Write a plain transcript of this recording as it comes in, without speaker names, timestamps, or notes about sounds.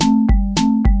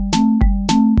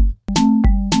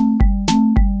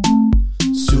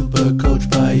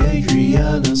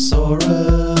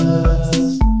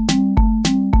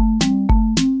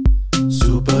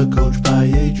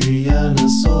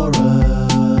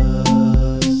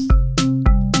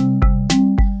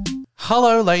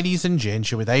Hello, ladies and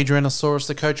gents. You're with Adrianasaurus,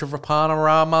 the coach of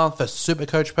Rapanorama for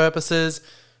Supercoach purposes.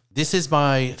 This is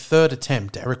my third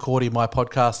attempt at recording my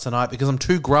podcast tonight because I'm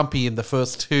too grumpy in the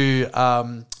first two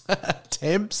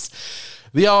attempts.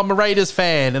 I'm a Raiders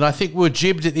fan, and I think we were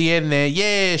jibbed at the end there.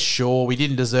 Yeah, sure, we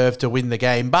didn't deserve to win the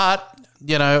game, but,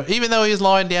 you know, even though he was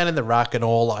lying down in the ruck and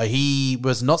all, he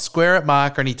was not square at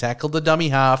marker and he tackled the dummy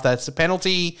half. That's a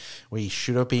penalty. We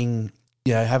should have been,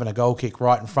 you know, having a goal kick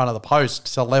right in front of the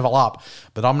post to level up.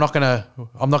 But I'm not gonna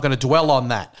dwell on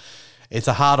that. It's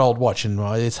a hard old watch, and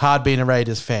it's hard being a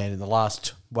Raiders fan in the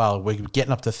last, well, we're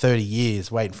getting up to 30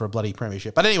 years waiting for a bloody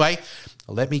premiership. But anyway,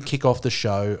 let me kick off the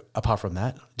show, apart from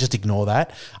that, just ignore that,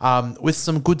 with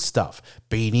some good stuff.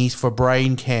 Beanies for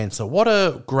brain cancer. What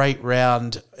a great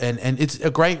round, and it's a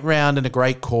great round and a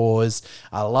great cause.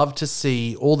 I love to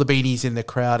see all the beanies in the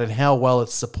crowd and how well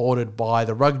it's supported by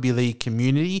the rugby league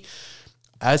community.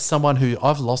 As someone who,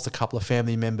 I've lost a couple of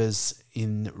family members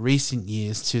in recent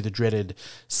years to the dreaded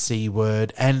C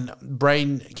word, and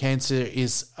brain cancer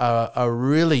is a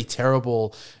really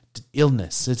terrible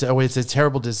illness. It's a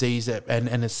terrible disease,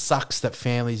 and it sucks that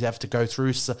families have to go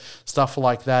through stuff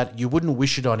like that. You wouldn't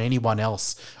wish it on anyone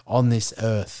else on this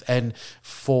earth. And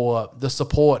for the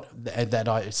support that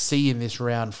I see in this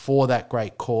round for that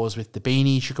great cause with the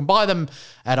beanies, you can buy them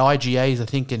at IGAs, I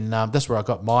think, and that's where I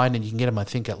got mine, and you can get them, I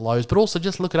think, at Lowe's. But also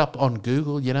just look it up on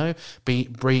Google, you know,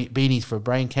 beanies for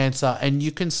brain cancer, and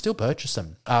you can still purchase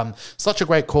them. Such a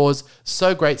great cause,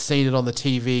 so great seeing it on the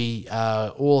TV,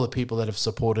 all the people that have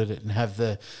supported it and have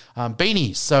the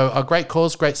beanies. So a great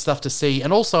cause, great stuff to see.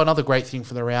 And also another great thing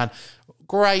for the round,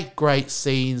 great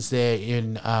scenes there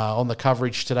in on the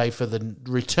coverage today for the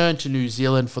return to New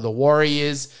Zealand for the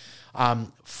Warriors.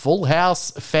 Full house,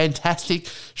 fantastic.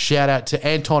 Shout out to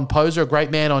Anton Poser, a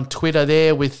great man on Twitter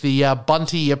there with the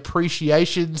Bunty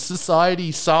Appreciation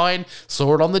Society sign.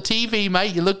 Saw it on the TV,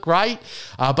 mate. You look great.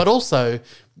 But also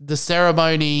the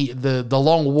ceremony, the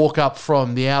long walk up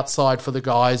from the outside for the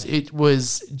guys, it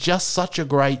was just such a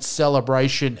great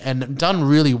celebration and done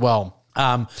really well.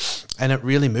 And it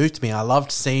really moved me. I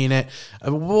loved seeing it.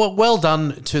 Well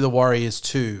done to the Warriors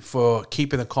too for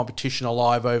keeping the competition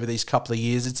alive over these couple of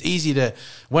years. It's easy to,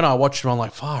 when I watch them, I'm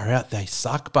like, far out, they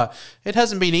suck. But it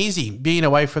hasn't been easy being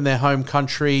away from their home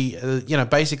country,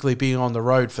 basically being on the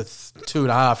road for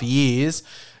 2.5 years,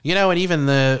 and even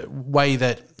the way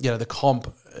that, the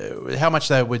comp, how much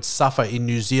they would suffer in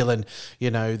New Zealand,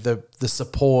 the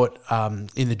support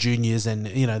in the juniors and,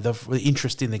 the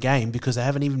interest in the game because they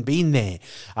haven't even been there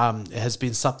has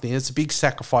been something. It's a big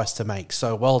sacrifice to make.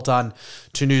 So well done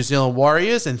to New Zealand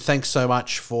Warriors, and thanks so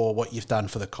much for what you've done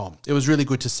for the comp. It was really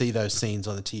good to see those scenes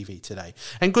on the TV today,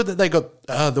 and good that they got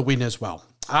the win as well.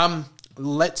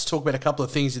 Let's talk about a couple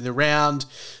of things in the round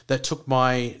that took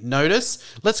my notice.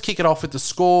 Let's kick it off with the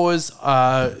scores.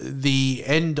 The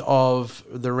end of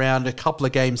the round, a couple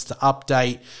of games to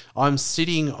update. I'm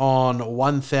sitting on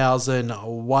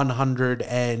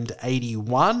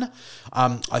 1,181.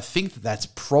 I think that's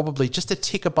probably just a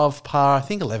tick above par. I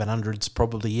think 1,100 is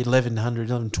probably 1,100,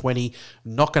 1,120.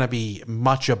 Not going to be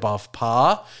much above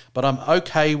par, but I'm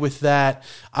okay with that.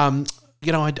 I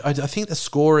think the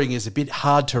scoring is a bit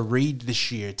hard to read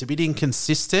this year. It's a bit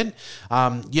inconsistent.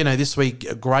 This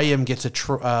week Graham gets a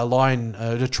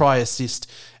try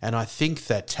assist, and I think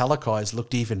that Talakai's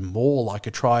looked even more like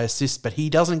a try assist, but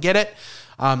he doesn't get it.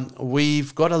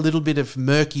 We've got a little bit of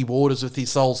murky waters with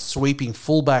these old sweeping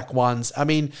fullback ones. I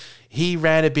mean, he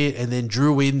ran a bit and then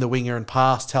drew in the winger and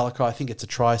passed Talakai. I think it's a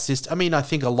try assist. I mean, I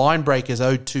think a line break is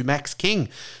owed to Max King.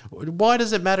 Why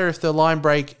does it matter if the line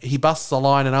break, he busts the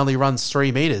line and only runs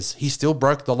 3 meters? He still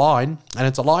broke the line, and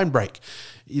it's a line break.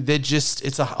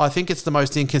 I think it's the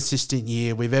most inconsistent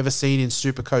year we've ever seen in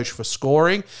Supercoach for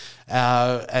scoring.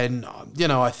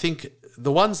 I think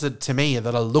the ones that, to me,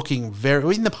 that are looking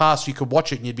very... In the past, you could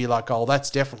watch it and you'd be like, oh, that's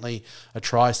definitely a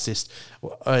try assist.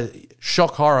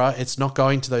 Shock horror, it's not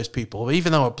going to those people.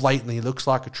 Even though it blatantly looks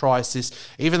like a try assist,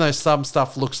 even though some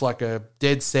stuff looks like a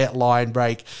dead set line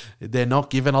break, they're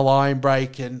not given a line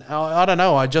break. And I don't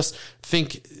know, I just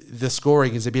think the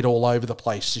scoring is a bit all over the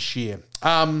place this year.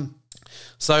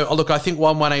 So, look, I think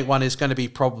 1181 is going to be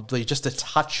probably just a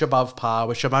touch above par,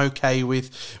 which I'm okay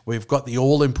with. We've got the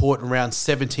all-important round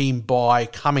 17 bye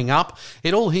coming up.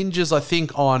 It all hinges, I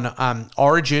think, on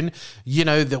Origin,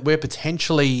 that we're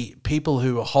potentially people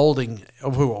who are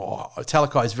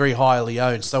Talakai is very highly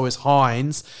owned, so is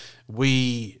Hines.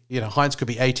 Hines could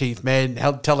be 18th man.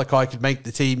 Talakai could make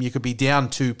the team. You could be down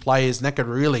 2 players, and that could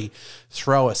really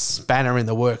throw a spanner in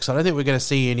the works. I don't think we're going to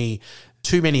see any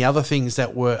too many other things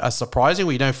that are surprising.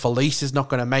 We know Felice is not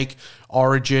going to make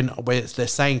Origin, where they're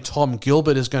saying Tom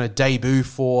Gilbert is going to debut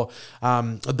for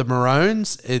the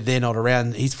Maroons. They're not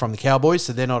around. He's from the Cowboys,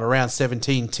 so they're not around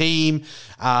 17 team.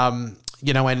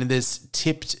 And there's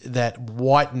tipped that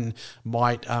Whiten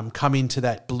might come into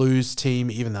that Blues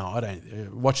team, even though I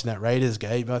don't, watching that Raiders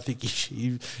game, I think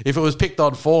if it was picked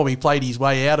on form, he played his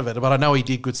way out of it. But I know he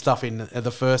did good stuff in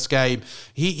the first game.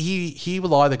 He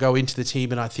will either go into the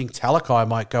team, and I think Talakai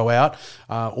might go out,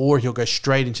 or he'll go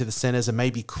straight into the centres, and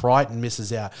maybe Crichton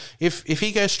misses out. If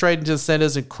he goes straight into the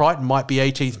centres and Crichton might be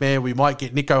 18th man, we might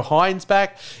get Nico Hines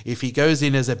back. If he goes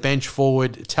in as a bench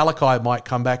forward, Talakai might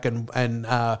come back, and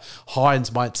Hines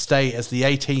might stay as the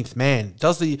 18th man.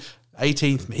 Does the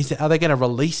 18th, are they going to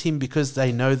release him because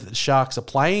they know that the Sharks are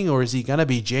playing, or is he going to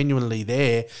be genuinely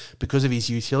there because of his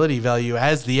utility value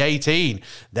as the 18?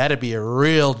 That'd be a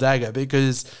real dagger,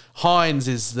 because Hines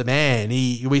is the man.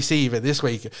 We see even this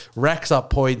week, racks up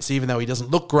points even though he doesn't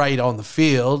look great on the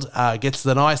field, gets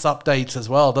the nice updates as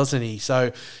well, doesn't he?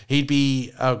 So he'd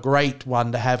be a great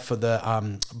one to have for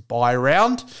the bye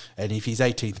round, and if he's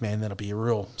 18th man, that'll be a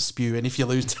real spew, and if you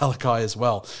lose Talakai as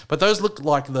well. But those look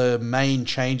like the main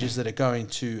changes that are going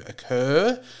to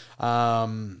occur.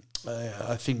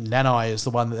 I think Nanai is the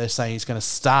one that they're saying is going to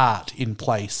start in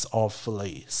place of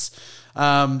Felice.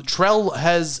 Trell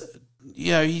has,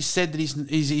 he said that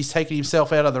he's taken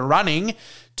himself out of the running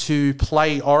to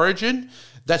play Origin.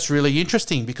 That's really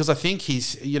interesting, because I think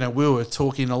we were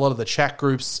talking in a lot of the chat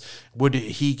groups, will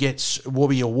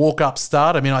be a walk-up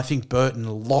start? I mean, I think Burton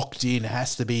locked in,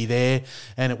 has to be there,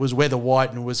 and it was whether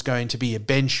Whiten was going to be a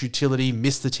bench utility,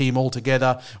 miss the team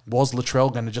altogether. Was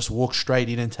Latrell going to just walk straight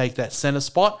in and take that centre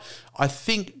spot? I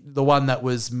think the one that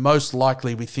was most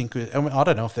likely, we think, and I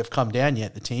don't know if they've come down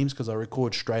yet, the teams, because I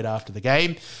record straight after the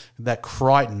game, that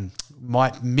Crichton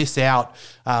might miss out,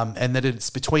 and that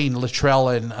it's between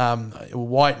Latrell and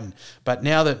Whiten. But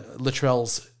now that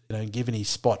Latrell's given his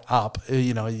spot up,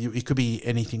 it could be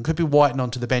anything. It could be Whiten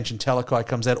onto the bench and Talakai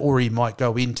comes out, or he might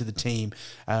go into the team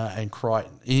and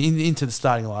Crichton into the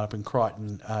starting lineup, and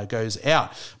Crichton goes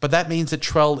out. But that means that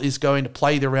Trell is going to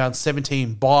play the round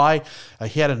 17 bye.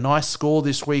 He had a nice score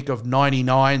this week of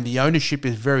 99. The ownership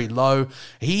is very low.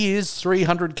 He is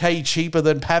 300k cheaper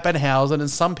than Pappenhausen,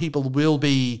 and some people will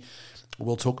be.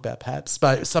 We'll talk about Paps,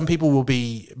 but some people will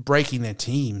be breaking their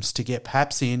teams to get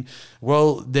Paps in.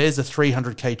 Well, there's a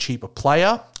 300k cheaper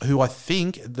player who I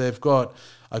think they've got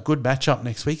a good matchup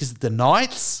next week. Is it the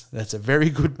Knights? That's a very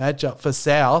good matchup for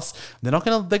South. They're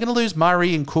going to lose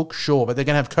Murray and Cook, sure, but they're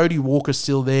going to have Cody Walker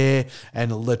still there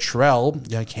and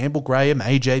Latrell, Campbell Graham,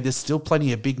 AJ. There's still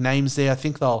plenty of big names there. I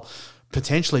think they'll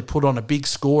potentially put on a big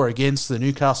score against the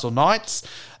Newcastle Knights.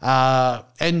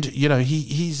 And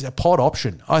he's a pod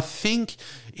option. I think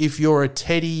if you're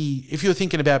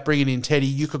thinking about bringing in Teddy,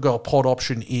 you could go a pod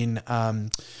option in,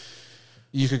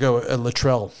 you could go a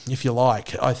Latrell if you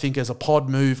like. I think as a pod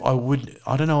move,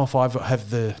 I don't know if I have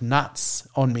the nuts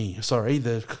on me. Sorry,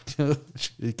 can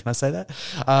I say that?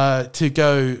 To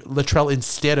go Latrell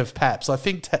instead of Paps. I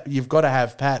think you've got to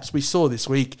have Paps. We saw this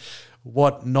week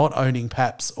what not owning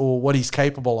Paps or what he's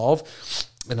capable of.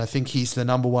 And I think he's the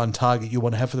number one target you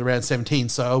want to have for the round 17.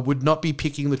 So I would not be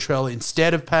picking Latrell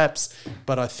instead of Paps,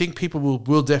 but I think people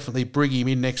will definitely bring him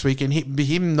in next week. And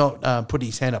him not putting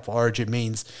his hand up for Origin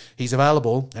means he's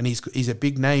available, and he's a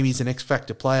big name. He's an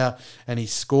X-Factor player, and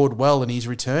he's scored well in his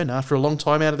return after a long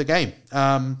time out of the game.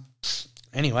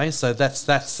 Anyway, so that's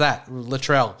that.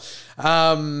 Latrell.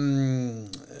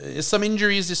 Some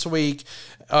injuries this week.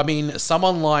 I mean,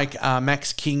 someone like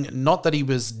Max King, not that he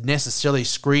was necessarily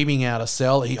screaming out a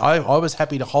sell. I was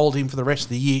happy to hold him for the rest of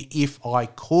the year if I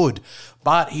could.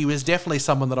 But he was definitely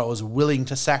someone that I was willing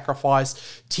to sacrifice.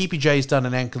 TPJ's done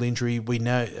an ankle injury. We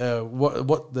know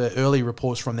what the early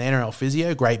reports from the NRL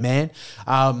physio, great man,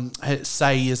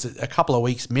 say is a couple of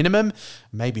weeks minimum,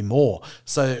 maybe more.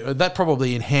 So that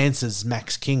probably enhances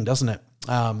Max King, doesn't it?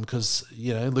 Because,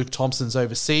 Luke Thompson's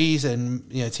overseas and,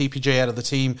 TPJ out of the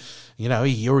team,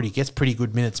 he already gets pretty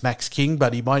good minutes, Max King,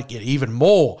 but he might get even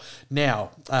more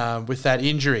now with that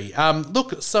injury.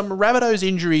 Look, some Rabbitohs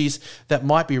injuries that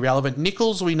might be relevant.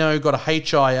 Nichols, we know, got a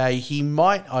HIA. He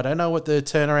might, I don't know what the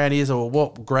turnaround is or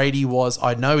what grade he was.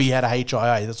 I know he had a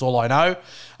HIA. That's all I know.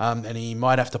 And he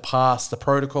might have to pass the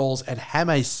protocols. And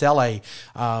Hame Sele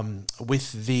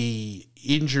with the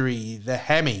injury, the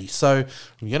hammy. So,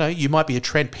 you might be a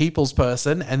Trent Peoples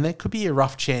person and there could be a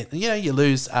rough chance. You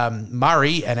lose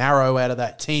Murray and Arrow out of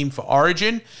that team for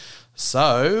Origin.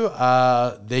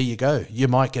 So there you go. You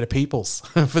might get a Peoples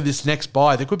for this next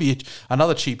buy. There could be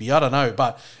another cheapie. I don't know.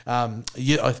 But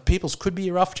Peoples could be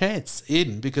a rough chance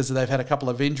in because they've had a couple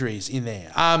of injuries in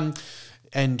there.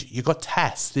 And you got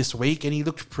Tass this week, and he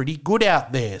looked pretty good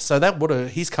out there. So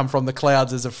he's come from the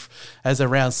clouds as a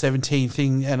round 17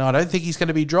 thing, and I don't think he's going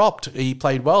to be dropped. He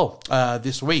played well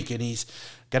this week, and he's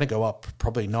going to go up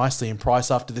probably nicely in price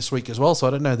after this week as well. So I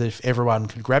don't know that if everyone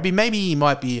can grab him. Maybe he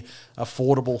might be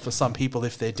affordable for some people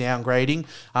if they're downgrading.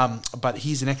 But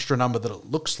he's an extra number that it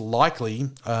looks likely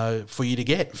for you to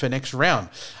get for next round.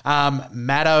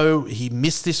 Maddo, he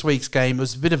missed this week's game. It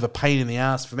was a bit of a pain in the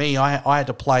ass for me. I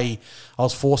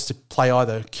was forced to play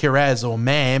either Kiraz or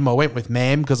Mam. I went with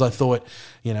Mam because I thought,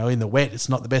 in the wet, it's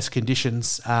not the best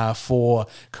conditions for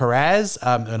Kiraz.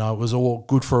 And I was all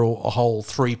good for a whole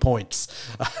 3 points.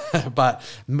 But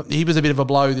he was a bit of a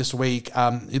blow this week.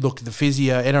 Look, the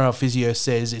NRL physio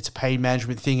says it's a pain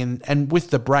management thing. And with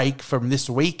the break from this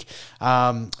week,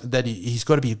 that he's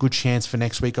got to be a good chance for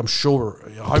next week. I'm sure,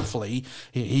 hopefully,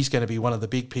 he's going to be one of the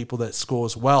big people that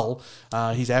scores well.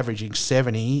 He's averaging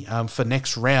 70 for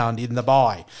next round in the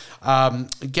bye.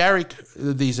 Garrick,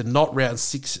 these are not round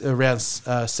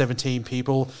 17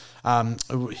 people.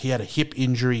 He had a hip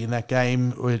injury in that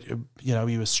game.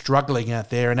 He was struggling out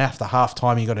there, and after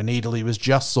halftime he got a needle. He was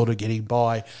just sort of getting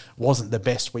by. Wasn't the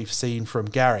best we've seen from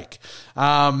Garrick.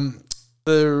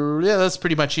 That's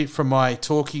pretty much it from my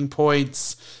talking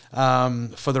points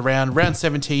for the round. Round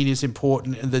 17 is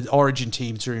important, and the origin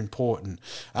teams are important.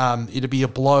 It'll be a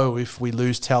blow if we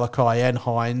lose Talakai and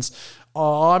Hines.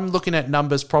 I'm looking at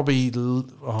numbers probably,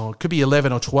 it could be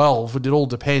 11 or 12. It all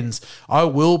depends. I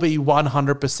will be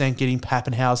 100% getting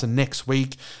Pappenhausen next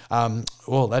week.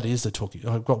 That is the talking.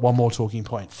 I've got one more talking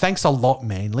point. Thanks a lot,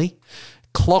 Manly.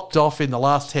 Clocked off in the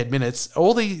last 10 minutes.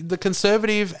 All the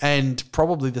conservative and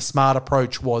probably the smart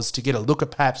approach was to get a look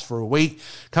at Paps for a week.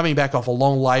 Coming back off a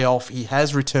long layoff, he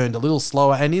has returned a little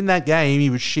slower. And in that game, he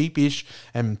was sheepish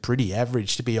and pretty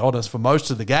average, to be honest, for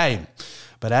most of the game.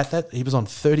 But at that, he was on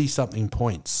 30-something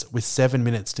points with 7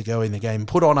 minutes to go in the game.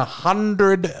 Put on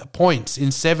 100 points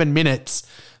in 7 minutes.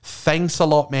 Thanks a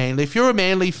lot, Manly. If you're a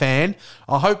Manly fan,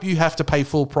 I hope you have to pay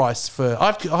full price for...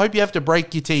 I hope you have to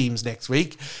break your teams next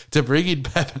week to bring in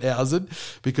Pappenhausen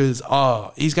because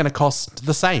he's going to cost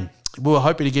the same. We were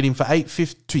hoping to get him for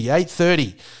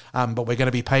 $830, but we're going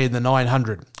to be paying the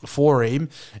 $900 for him.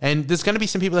 And there's going to be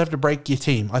some people that have to break your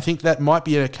team. I think that might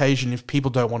be an occasion if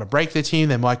people don't want to break their team,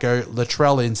 they might go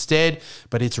Latrell instead,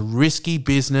 but it's risky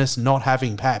business not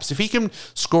having Paps. If he can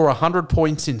score 100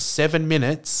 points in 7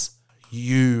 minutes...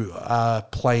 you are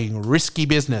playing risky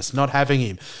business, not having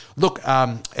him. Look,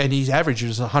 and his average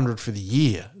is 100 for the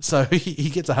year. So he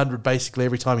gets 100 basically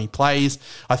every time he plays.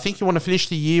 I think you want to finish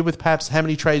the year with Paps. How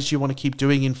many trades do you want to keep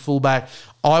doing in fullback?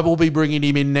 I will be bringing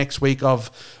him in next week.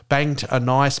 I've banked a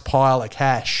nice pile of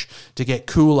cash to get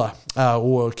Cooler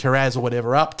or Kiraz or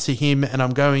whatever up to him, and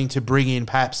I'm going to bring in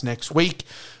Paps next week.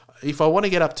 If I want to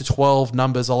get up to 12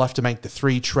 numbers, I'll have to make the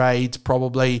 3 trades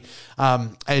probably,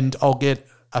 and I'll get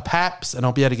a Paps, and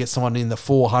I'll be able to get someone in the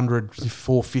 400,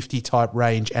 450 type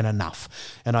range and enough.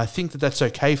 And I think that that's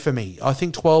okay for me. I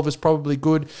think 12 is probably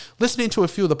good. Listening to a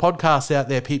few of the podcasts out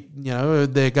there,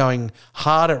 they're going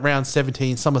hard at round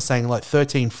 17. Some are saying like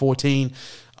 13, 14.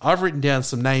 I've written down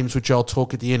some names, which I'll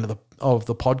talk at the end of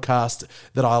the podcast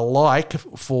that I like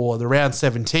for the round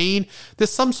 17. There's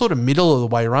some sort of middle of the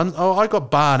way run. I got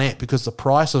Barnett because the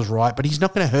price is right, but he's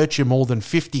not going to hurt you more than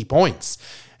 50 points.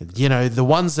 The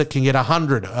ones that can get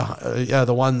 100 are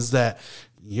the ones that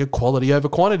quality over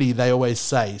quantity, they always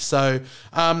say. So,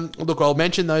 look, I'll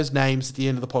mention those names at the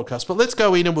end of the podcast, but let's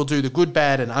go in and we'll do the good,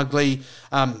 bad, and ugly.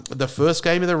 The first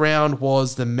game of the round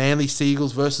was the Manly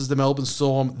Seagulls versus the Melbourne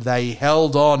Storm. They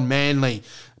held on Manly.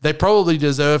 They probably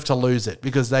deserve to lose it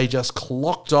because they just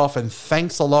clocked off, and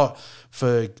thanks a lot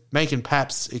for making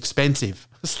Paps expensive.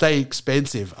 Stay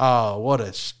expensive.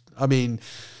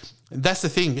 That's the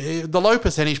thing. The low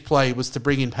percentage play was to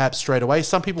bring in Paps straight away.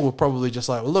 Some people were probably just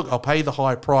like, well, look, I'll pay the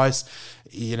high price.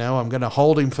 I'm going to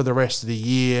hold him for the rest of the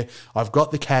year. I've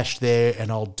got the cash there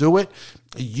and I'll do it.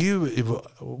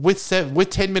 With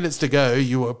 10 minutes to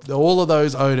go, all of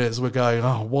those owners were going,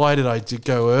 oh, why did I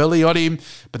go early on him?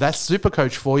 But that's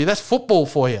Supercoach for you. That's football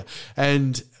for you.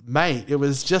 And mate, it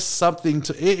was just something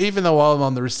to, even though I'm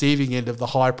on the receiving end of the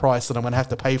high price that I'm going to have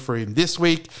to pay for him this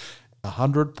week,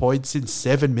 100 points in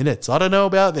 7 minutes. I don't know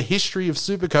about the history of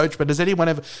Supercoach, but does anyone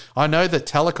ever... I know that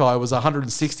Talakai was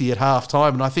 160 at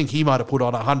halftime, and I think he might have put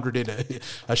on 100 in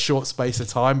a short space of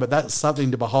time, but that's something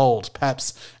to behold,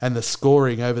 Paps, and the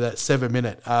scoring over that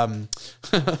 7-minute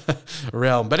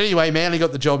realm. But anyway, Manly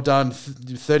got the job done,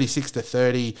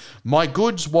 36-30. My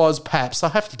goods was Paps. I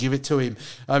have to give it to him.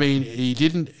 I mean, he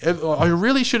didn't... I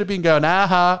really should have been going,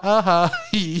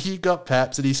 he got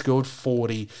Paps, and he scored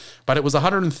 40. But it was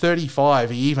 135.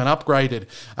 He even upgraded.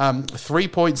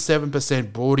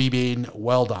 3.7% brought him in.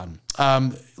 Well done.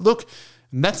 Look,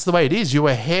 that's the way it is. You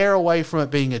were a hair away from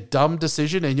it being a dumb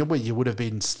decision, and you would have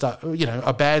been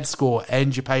a bad score,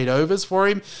 and you paid overs for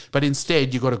him. But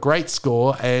instead, you got a great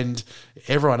score, and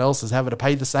everyone else is having to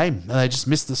pay the same. And they just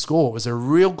missed the score. It was a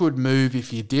real good move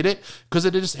if you did it, because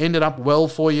it just ended up well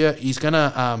for you. He's going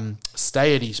to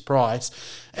stay at his price.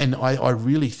 And I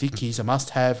really think he's a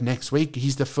must-have next week.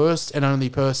 He's the first and only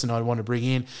person I want to bring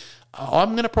in.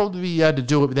 I'm going to probably be able to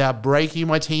do it without breaking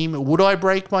my team. Would I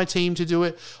break my team to do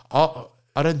it?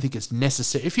 I don't think it's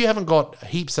necessary. If you haven't got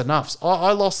heaps of nuffs,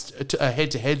 I lost a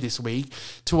head-to-head this week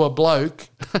to a bloke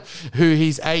who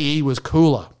his AE was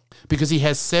cooler because he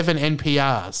has 7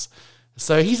 NPRs.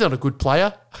 So he's not a good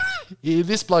player.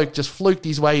 This bloke just fluked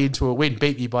his way into a win,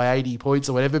 beat me by 80 points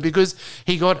or whatever, because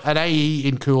he got an AE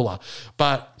in cooler.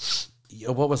 But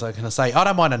what was I going to say? I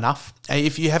don't mind enough.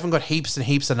 If you haven't got heaps and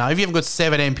heaps enough, if you haven't got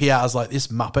 7 NPRs like this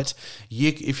Muppet,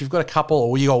 if you've got a couple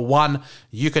or you got one,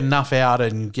 you can nuff out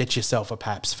and get yourself a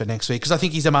Paps for next week, because I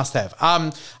think he's a must-have.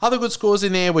 Other good scores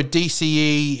in there were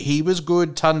DCE. He was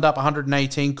good, turned up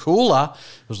 118. Cooler,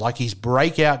 it was like his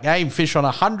breakout game, finished on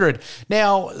 100.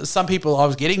 Now, some people, I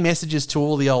was getting messages to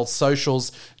all the old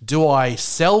socials, do I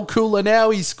sell Cooler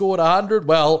now? He scored 100.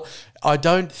 Well, I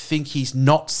don't think he's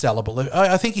not sellable.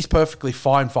 I think he's perfectly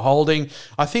fine for holding.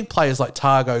 I think players like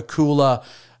Targo, Cooler,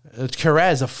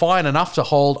 Kiraz are fine enough to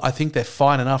hold. I think they're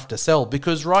fine enough to sell,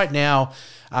 because right now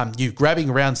you're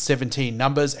grabbing around 17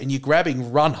 numbers and you're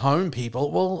grabbing run home people.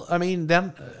 Well, I mean,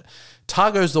 then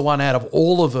Targo's the one out of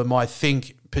all of them, I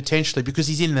think, potentially, because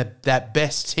he's in that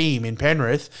best team in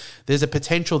Penrith. There's a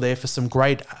potential there for some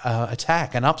great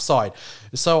attack and upside.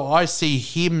 So I see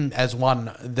him as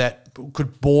one that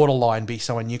could borderline be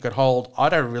someone you could hold. I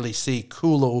don't really see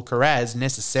Cooler or Kiraz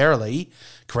necessarily.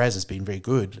 Kiraz has been very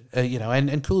good,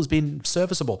 and Cooler's been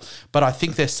serviceable, but I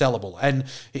think they're sellable. And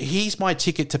he's my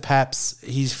ticket to Paps.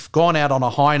 He's gone out on a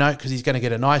high note because he's going to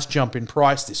get a nice jump in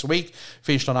price this week.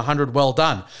 Finished on 100. Well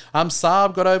done.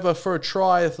 Saab got over for a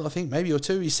try, I think maybe or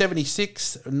two. He's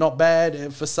 76. Not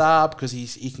bad for Saab because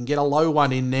he can get a low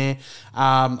one in there.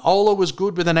 Ola was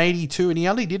good with an 82, and he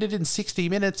only did it in 60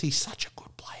 minutes. He's such a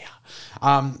good player.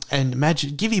 And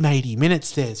imagine, give him 80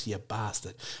 minutes, Des, you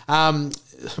bastard.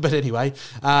 But anyway,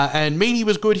 and Meaney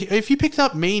was good. If you picked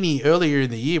up Meaney earlier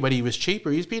in the year when he was cheaper,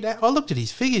 I looked at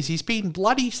his figures, he's been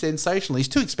bloody sensational. He's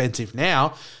too expensive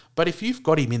now, but if you've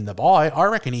got him in the buy, I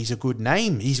reckon he's a good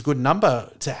name. He's a good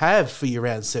number to have for your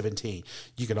round 17.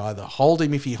 You can either hold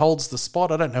him if he holds the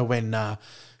spot. I don't know when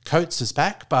Coates is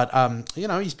back, but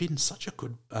he's been such a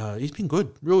good. He's been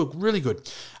good, really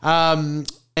good.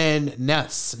 And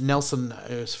Nelson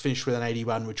finished with an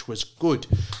 81, which was good.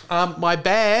 My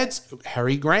bads,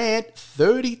 Harry Grant, a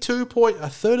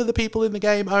third of the people in the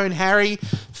game own Harry,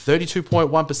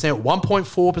 32.1%,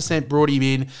 1.4% brought him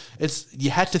in.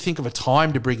 You had to think of a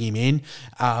time to bring him in.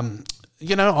 I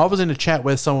was in a chat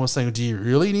where someone was saying, do you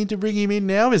really need to bring him in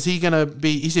now? Is he a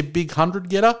big 100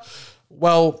 getter?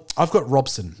 Well, I've got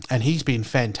Robson, and he's been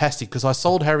fantastic because I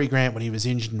sold Harry Grant when he was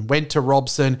injured and went to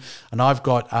Robson, and I've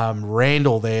got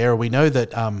Randall there. We know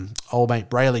that old mate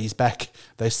Brayley's back.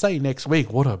 They say next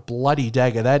week. What a bloody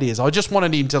dagger that is. I just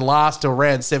wanted him to last till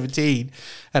round 17,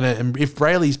 and if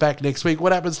Brayley's back next week,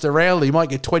 what happens to Randall? He might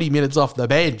get 20 minutes off the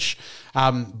bench.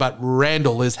 But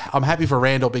I'm happy for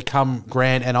Randall become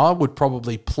Grant, and I would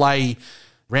probably play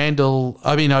Randall.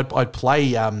 I mean, I'd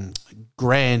play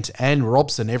Grant and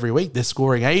Robson every week. They're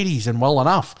scoring 80s and well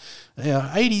enough.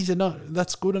 80s are not,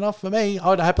 that's good enough for me.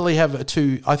 I'd happily have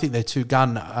I think they're two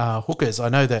gun hookers. I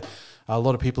know that a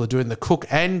lot of people are doing the Cook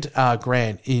and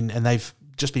Grant and they've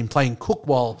just been playing Cook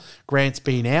while Grant's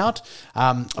been out,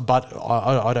 but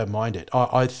I don't mind it.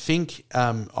 I think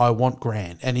I want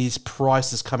Grant, and his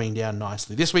price is coming down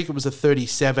nicely. This week it was a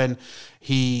 37.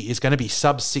 He is going to be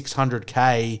sub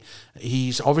 600K.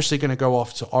 He's obviously going to go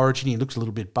off to Origin. He looks a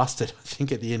little bit busted, I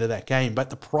think, at the end of that game.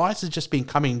 But the price has just been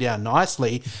coming down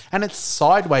nicely, and it's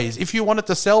sideways. If you wanted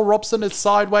to sell Robson, it's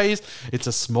sideways. It's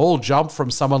a small jump from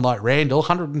someone like Randall,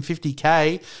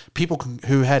 150K. People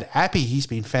who had Appy, he's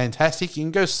been fantastic. You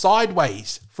can go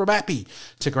sideways from Appy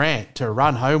to Grant to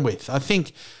run home with. I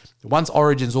think once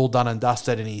Origin's all done and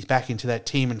dusted and he's back into that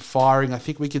team and firing, I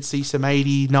think we could see some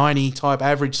 80, 90 type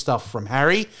average stuff from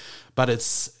Harry. But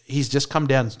he's just come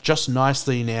down just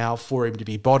nicely now for him to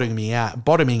be bottoming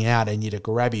out and you to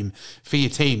grab him for your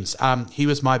teams. He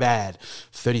was my bad,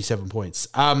 37 points.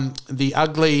 The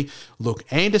ugly, look,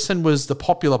 Anderson was the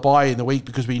popular buy in the week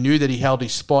because we knew that he held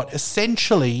his spot.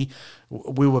 Essentially,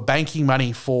 we were banking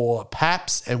money for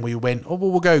Paps and we went, oh, well,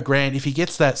 we'll go Grant. If he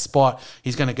gets that spot,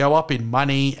 he's going to go up in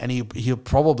money and he'll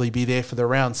probably be there for the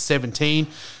round 17.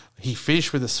 He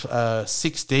finished with a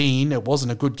 16. It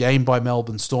wasn't a good game by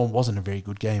Melbourne Storm. It wasn't a very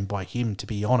good game by him, to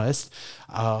be honest.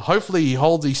 Hopefully he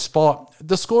holds his spot.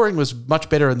 The scoring was much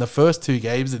better in the first two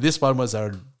games. This one was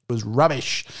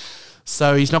rubbish.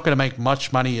 So he's not going to make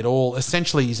much money at all.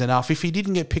 Essentially, he's enough. If he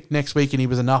didn't get picked next week and he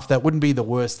was enough, that wouldn't be the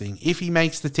worst thing. If he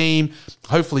makes the team,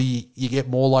 hopefully you get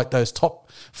more like those top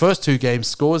first two games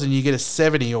scores and you get a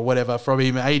 70 or whatever from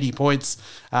him, 80 points,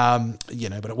 but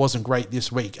it wasn't great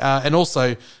this week. And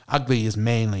also, ugly is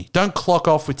Manly. Don't clock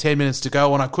off with 10 minutes to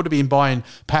go, and I could have been buying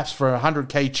Paps for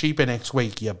 100k cheaper next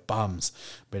week, you bums.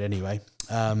 But anyway,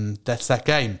 that's that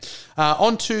game.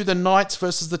 On to the Knights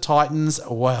versus the Titans.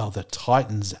 Well, the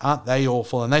Titans, aren't they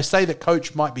awful? And they say that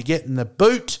coach might be getting the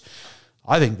boot.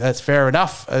 I think that's fair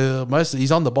enough.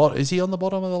 He's on the bottom. Is he on the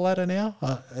bottom of the ladder now?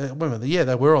 Yeah,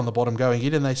 they were on the bottom going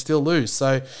in, and they still lose.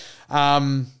 So,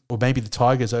 or maybe the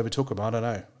Tigers overtook them. I don't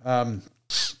know.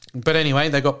 But anyway,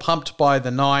 they got pumped by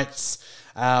the Knights.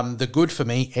 The good for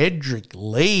me, Edric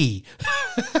Lee.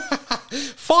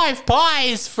 5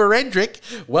 pies for Edric.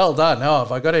 Well done. Oh,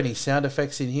 have I got any sound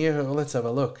effects in here? Well, let's have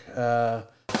a look. Oh,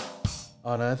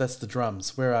 no, that's the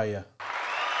drums. Where are you?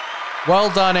 Well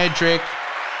done, Edric.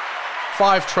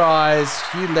 5 tries.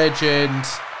 You legend.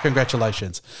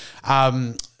 Congratulations.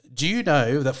 Do you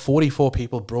know that 44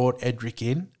 people brought Edric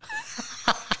in?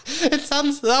 It's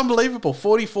unbelievable.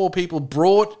 44 people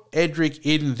brought Edric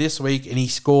in this week and he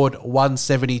scored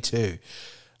 172.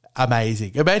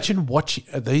 Amazing. Imagine watching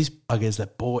these buggers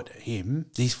that bought him,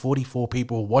 these 44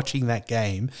 people watching that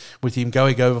game with him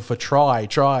going over for try.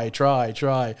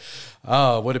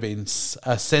 Oh, it would have been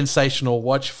a sensational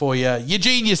watch for you. You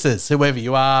geniuses, whoever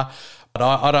you are. But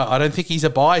I don't think he's a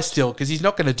buy still because he's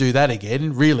not going to do that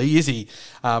again, really, is he?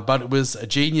 But it was a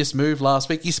genius move last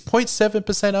week. He's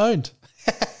 0.7% owned.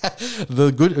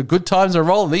 The good times are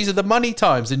rolling. These are the money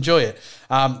times. Enjoy it.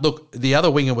 Look, the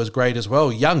other winger was great as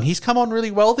well. Young, he's come on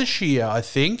really well this year, I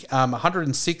think.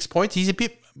 106 points. He's a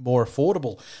bit more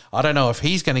affordable. I don't know if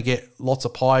he's going to get lots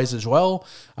of pies as well,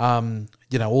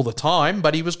 all the time,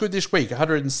 but he was good this week,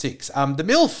 106. The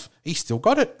MILF, he's still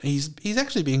got it. He's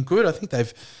actually been good. I think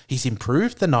he's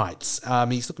improved the Knights.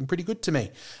 He's looking pretty good to me.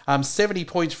 70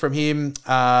 points from him.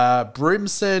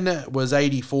 Brimson was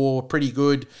 84, pretty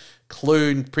good.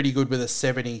 Clune, pretty good with a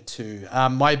 72.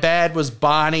 My bad was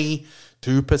Barney,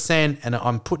 2%, and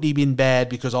I'm putting him in bad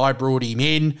because I brought him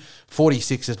in.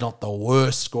 46 is not the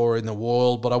worst score in the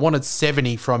world, but I wanted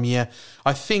 70 from you.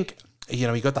 I think, he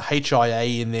got the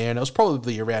HIA in there, and it was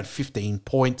probably around 15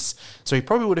 points, so he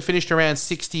probably would have finished around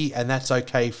 60, and that's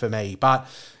okay for me. But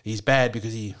he's bad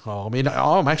because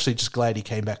I'm actually just glad he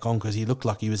came back on because he looked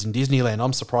like he was in Disneyland.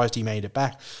 I'm surprised he made it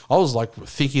back. I was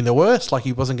thinking the worst, like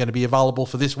he wasn't going to be available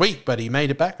for this week, but he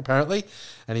made it back apparently,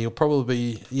 and he'll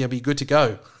probably be good to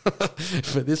go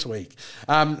for this week.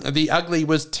 The ugly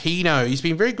was Tino. He's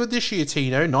been very good this year,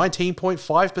 Tino.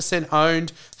 19.5%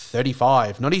 owned,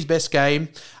 35. Not his best game.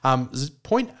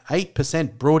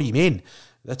 0.8% brought him in.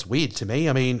 That's weird to me.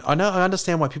 I mean, I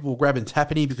understand why people will grab and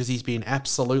Tapani because he's been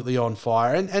absolutely on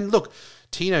fire. And look,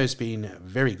 Tino's been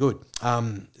very good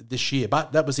this year,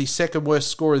 but that was his second worst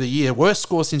score of the year. Worst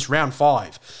score since round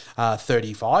 5,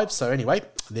 35. So anyway,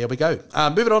 there we go.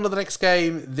 Moving on to the next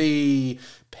game, the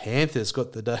Panthers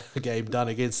got the game done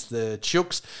against the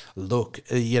Chooks. Look,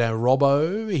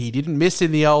 Robbo, he didn't miss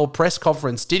in the old press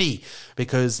conference, did he?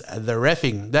 Because the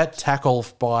reffing, that tackle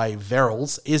by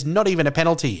Verrills is not even a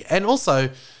penalty. And also,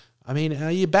 I mean, are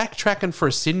you backtracking for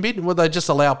a sin bin? Will they just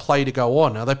allow play to go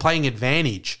on? Are they playing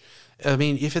advantage? I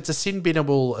mean, if it's a sin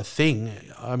binnable thing,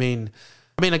 I mean,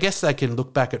 I guess they can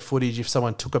look back at footage if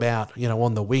someone took him out,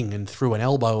 on the wing and threw an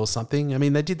elbow or something. I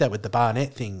mean, they did that with the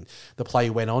Barnett thing. The play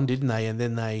went on, didn't they? And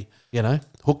then they,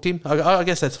 hooked him. I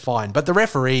guess that's fine. But the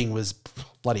refereeing was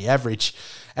bloody average.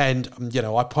 And,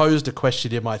 I posed a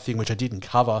question in my thing, which I didn't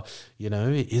cover.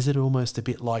 Is it almost a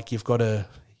bit like you've got to...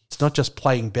 It's not just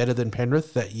playing better than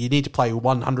Penrith, that you need to play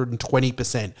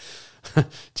 120%.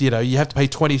 you have to pay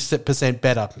 20%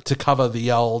 better to cover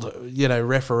the old,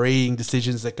 refereeing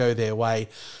decisions that go their way.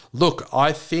 Look,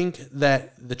 I think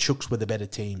that the Chooks were the better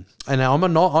team. And I'm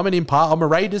a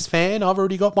Raiders fan. I've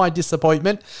already got my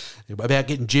disappointment about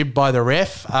getting jibbed by the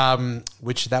ref,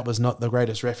 which that was not the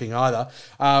greatest reffing either.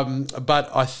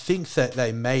 But I think that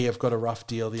they may have got a rough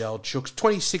deal, the old Chooks.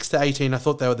 26-18, I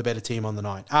thought they were the better team on the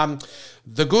night.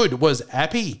 The good was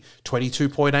Appy,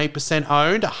 22.8%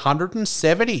 owned,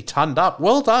 170 tonned up.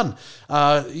 Well done,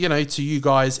 to you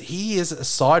guys. He is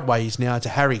sideways now to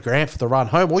Harry Grant for the run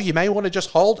home, or you may want to just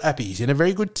hold Appy. He's in a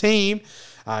very good team.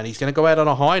 And he's going to go out on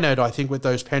a high note, I think, with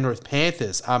those Penrith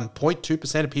Panthers.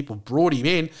 0.2% of people brought him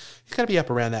in. He's going to be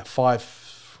up around that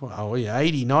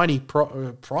 80, 90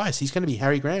 price. He's going to be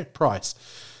Harry Grant price.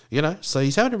 So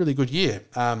he's having a really good year.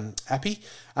 Appy.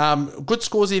 Good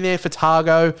scores in there for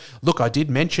Targo. Look, I did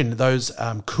mention those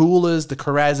Coolers, the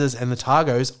Carrazas, and the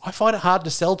Targos. I find it hard to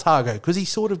sell Targo because he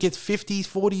sort of gets 50s,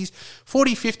 40s,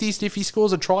 50s. And if he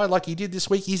scores a try like he did this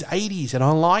week, he's 80s, and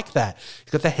I like that.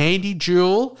 He's got the handy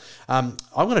duel. I'm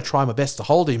going to try my best to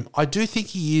hold him. I do think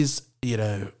he is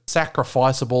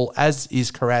sacrificable, as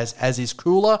is Carraz, as is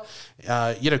Cooler.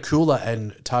 Cooler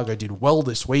and Targo did well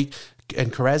this week,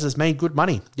 and Carraz has made good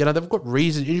money. They've got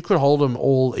reason. You could hold them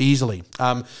all easily.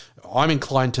 I'm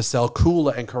inclined to sell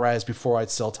Cooler and Carraz before I'd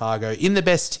sell Targo. In the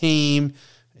best team,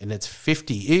 and it's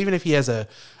 50. Even if he has a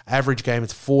average game,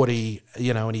 it's 40,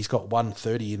 and he's got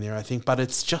 130 in there, I think. But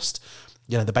it's just,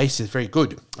 the base is very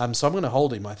good. So I'm going to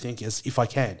hold him, I think, if I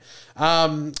can.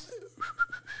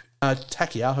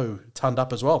 Takiaho turned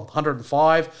up as well,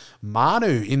 105.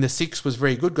 Manu in the 6 was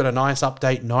very good, got a nice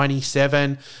update,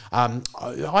 97. I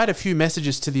had a few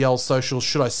messages to the old socials,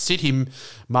 should I sit him,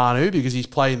 Manu, because he's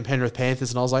playing Penrith Panthers,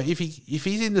 and I was like, if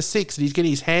he's in the 6 and he's getting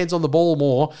his hands on the ball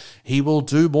more, he will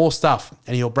do more stuff,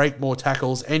 and he'll break more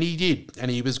tackles, and he did,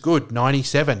 and he was good,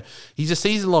 97. He's a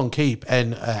season-long keep,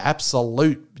 and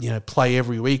absolute, play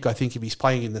every week, I think, if he's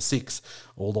playing in the 6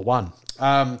 or the 1.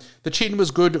 The chin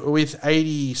was good with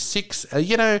 86,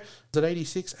 is it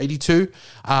 86, 82?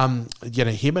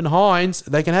 Him and Hines,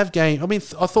 they can have game. I mean,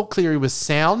 I thought Cleary was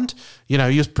sound. He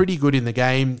was pretty good in the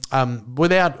game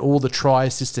without all the try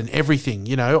assist and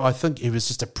everything. I think it was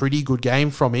just a pretty good game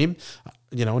from him.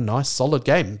 A nice solid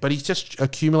game, but he just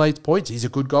accumulates points. He's a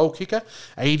good goal kicker,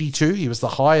 82. He was the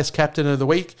highest captain of the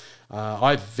week.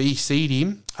 I VC'd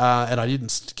him, and I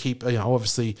didn't keep,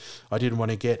 obviously I didn't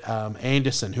want to get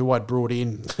Anderson, who I'd brought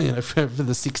in, for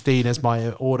the 16 as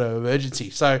my auto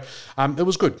emergency. So it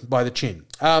was good by the chin.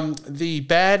 The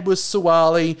bad was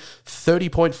Suwali,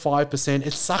 30.5%.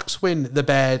 It sucks when the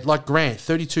bad, like Grant,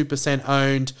 32%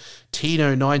 owned,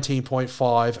 Tino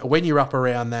 19.5. When you're up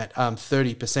around that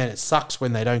 30%, it sucks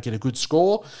when they don't get a good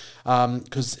score,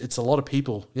 because it's a lot of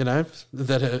people,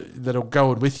 that are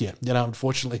going with you,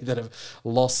 unfortunately, that have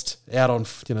lost out on,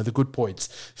 the good points.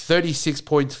 36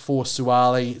 points for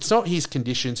Suwali. It's not his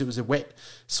conditions. It was a wet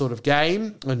sort of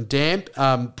game and damp.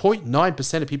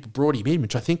 0.9% of people brought him in,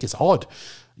 which I think is odd.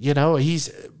 He's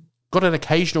got an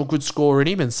occasional good score in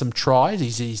him and some tries.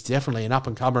 He's definitely an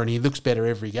up-and-comer, and he looks better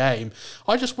every game.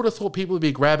 I just would have thought people would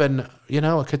be grabbing, a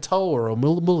Katoa or a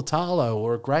Mulatalo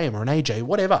or a Graham or an AJ,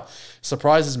 whatever.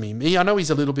 Surprises me. I know he's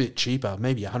a little bit cheaper,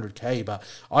 maybe 100K, but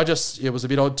it was a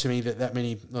bit odd to me that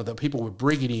many that people were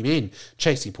bringing him in.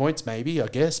 Chasing points, maybe, I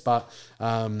guess, but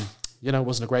it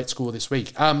wasn't a great score this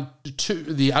week. To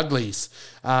the uglies,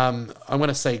 I'm going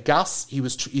to say Gus. He's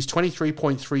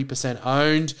 23.3%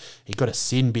 owned. He got a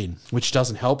sin bin, which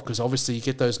doesn't help because obviously you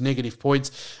get those negative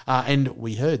points. And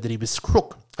we heard that he was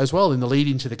crook as well in the lead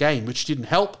into the game, which didn't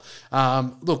help.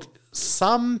 Look,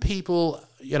 some people,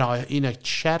 in a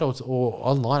chat or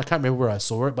online, I can't remember where I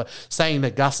saw it, but saying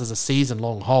that Gus is a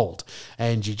season-long hold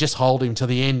and you just hold him to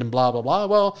the end and blah, blah, blah.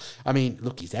 Well, I mean,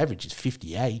 look, his average is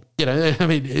 58.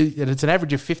 It's an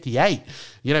average of 58.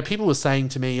 People were saying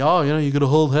to me, you're going to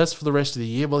hold Hess for the rest of the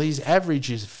year. Well, his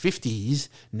average is 50s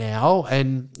now,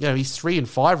 and, his 3 and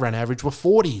 5 run average were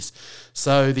 40s.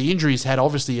 So the injuries had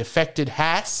obviously affected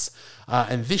Haas.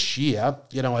 And this year,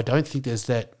 I don't think there's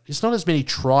not as many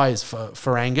tries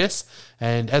for Angus.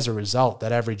 And as a result,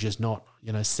 that average is not,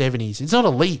 70s. It's not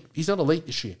elite. He's not elite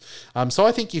this year. So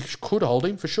I think you could hold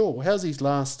him for sure. How's his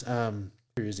last, where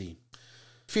is he?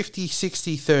 50,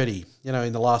 60, 30,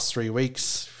 in the last 3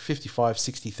 weeks, 55,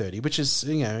 60, 30, which is,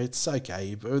 it's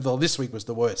okay. This week was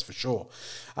the worst for sure.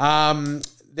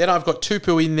 Then I've got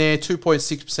Tupu in there,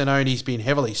 2.6% owned. He's been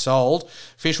heavily sold.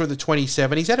 Fisher with the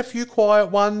 27. He's had a few quiet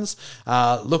ones.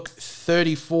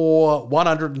 34,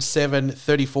 107,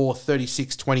 34,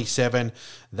 36, 27.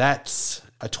 That's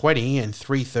a 20 and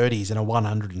 3 30s and a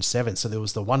 107. So there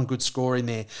was the one good score in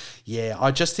there. Yeah,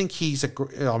 I just think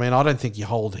I don't think you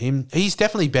hold him. He's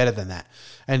definitely better than that.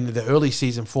 And the early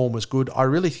season form was good. I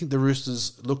really think the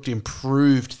Roosters looked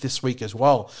improved this week as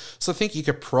well. So I think you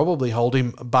could probably hold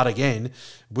him. But again,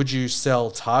 would you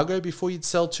sell Targo before you'd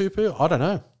sell Tupu? I don't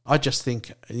know. I just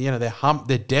think,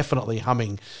 they're definitely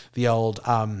humming the old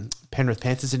Penrith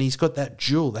Panthers, and he's got that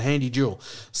jewel, the handy jewel.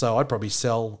 So I'd probably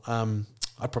sell him.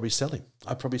 I'd probably sell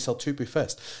Tupu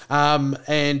first.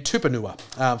 And Tupanua,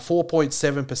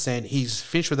 4.7%. He's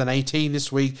finished with an 18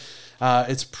 this week.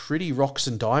 It's pretty rocks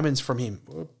and diamonds from him.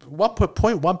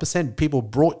 1.1% people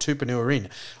brought Tupanua in.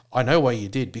 I know why you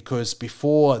did, because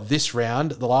before this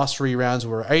round, the last 3 rounds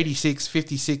were 86,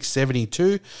 56,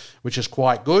 72, which is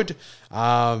quite good.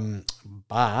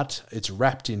 But it's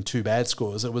wrapped in 2 bad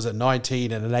scores. It was a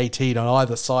 19 and an 18 on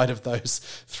either side of those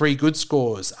 3 good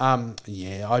scores. I don't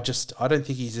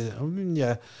think he's who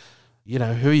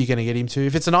are you going to get him to?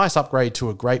 If it's a nice upgrade to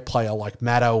a great player like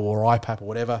Maddo or IPAP or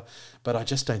whatever, but I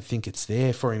just don't think it's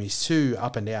there for him. He's too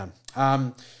up and down.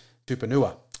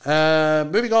 Tupanua.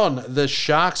 Moving on, the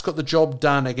Sharks got the job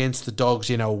done against the Dogs,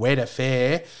 wet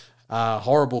affair,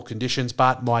 horrible conditions,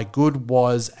 but my good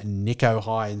was Nico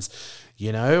Hines.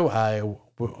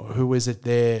 Who is it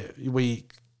there?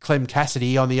 Clem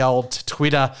Cassidy on the old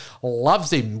Twitter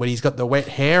loves him when he's got the wet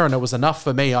hair, and it was enough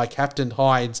for me. I captained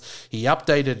Hines. He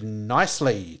updated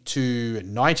nicely to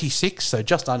 96, so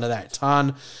just under that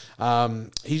ton.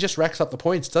 He just racks up the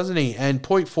points, doesn't he? And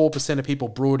 0.4% of people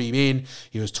brought him in.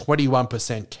 He was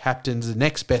 21% captains, the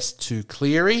next best to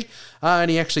Cleary, and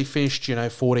he actually finished,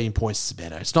 14 points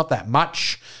better. It's not that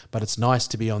much, but it's nice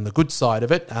to be on the good side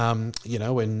of it,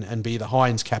 and be the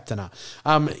Hines captainer.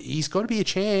 He's got to be a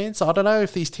chance. I don't know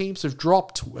if these teams have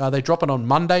dropped. They drop it on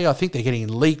Monday. I think they're getting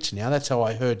leaked now. That's how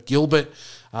I heard Gilbert.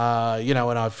 And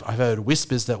I've heard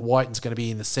whispers that Whiten's going to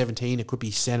be in the 17. It could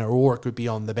be centre, or it could be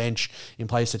on the bench in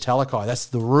place of Talakai. That's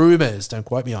the rumours. Don't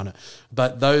quote me on it.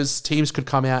 But those teams could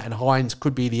come out, and Hines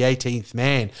could be the 18th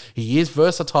man. He is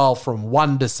versatile from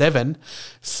 1 to 7.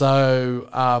 So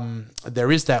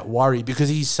there is that worry, because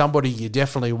he's somebody you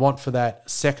definitely want for that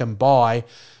second bye.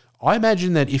 I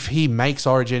imagine that if he makes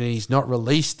Origin and he's not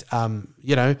released,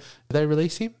 they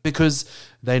release him because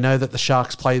they know that the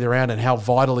Sharks play the round and how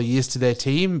vital he is to their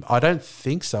team. I don't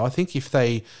think so. I think if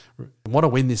they want to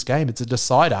win this game, it's a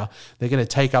decider. They're going to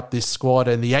take up this squad,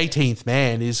 and the 18th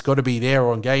man is got to be there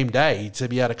on game day to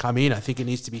be able to come in. I think it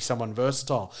needs to be someone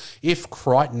versatile. If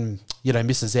Crichton,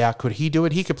 misses out, could he do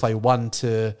it? He could play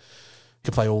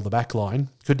could play all the back line,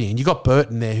 couldn't he? And you got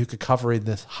Burton there who could cover in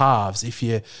the halves if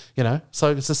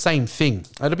so it's the same thing.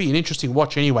 It'll be an interesting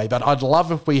watch anyway, but I'd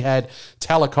love if we had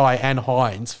Talakai and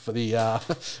Hines for the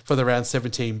round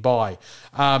 17 bye.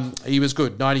 He was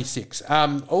good, 96.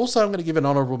 Also, I'm going to give an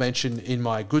honourable mention in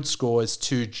my good scores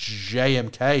to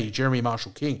JMK, Jeremy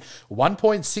Marshall King,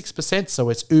 1.6%, so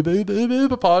it's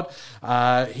uber pod.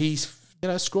 He's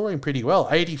scoring pretty well,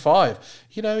 85.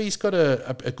 He's got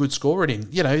a good score in him.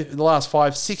 The last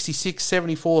 5, 66,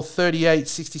 74, 38,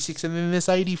 66, and then this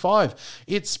 85.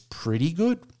 It's pretty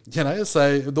good.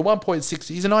 So the 1.6,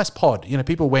 he's a nice pod.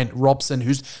 People went Robson,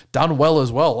 who's done well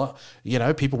as well.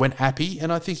 People went Appy,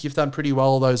 and I think you've done pretty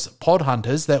well, those pod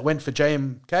hunters that went for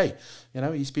JMK.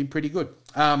 He's been pretty good.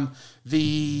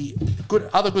 The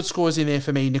other good scores in there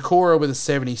for me, Nikora with a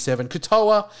 77.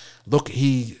 Katoa, look,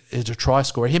 he is a try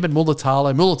scorer. Him and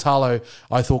Mulatalo. Mulatalo,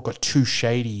 I thought, got too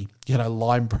shady,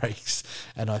 line breaks,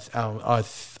 and I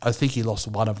think he lost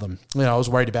one of them. I was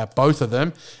worried about both of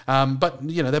them, but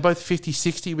they're both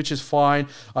 50-60, which is fine.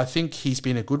 I think he's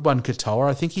been a good one, Katoa.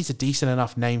 I think he's a decent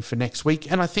enough name for next week,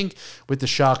 and I think with the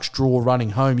Sharks draw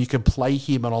running home, you can play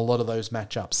him on a lot of those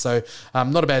matchups. So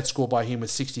not a bad score by him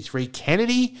with 63.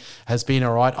 Kennedy has been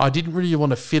all right. I didn't really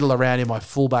want to fiddle around in my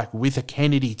fullback with a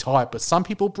Kennedy type, but some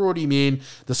people brought him in.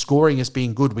 The scoring has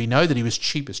been good. We know that he was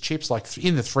cheap as chips, like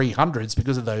in the 300s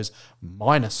because of those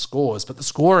minus scores, but the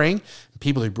scoring,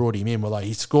 people who brought him in were like,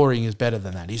 his scoring is better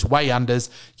than that. He's way unders.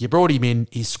 You brought him in.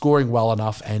 He's scoring well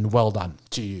enough, and well done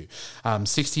to you.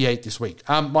 68 this week.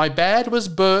 My bad was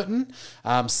Burton,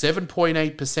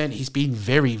 7.8%. He's been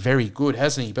very, very good,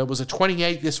 hasn't he? But it was a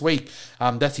 28 this week.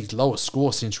 That's his lowest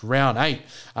score since round 8.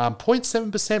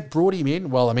 0.7% brought him in.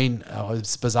 Well,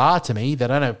 it's bizarre to me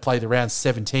that I don't play the round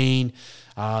 17.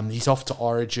 He's off to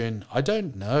Origin. I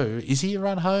don't know. Is he a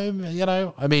run home?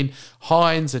 I mean,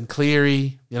 Hines and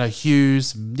Cleary,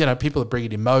 Hughes, people are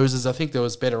bringing in Moses. I think there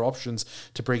was better options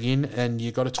to bring in, and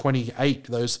you got a 28,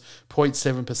 those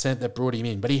 0.7% that brought him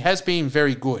in. But he has been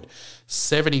very good.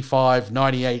 75,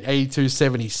 98, 82,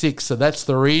 76. So that's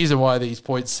the reason why these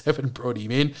 0.7 brought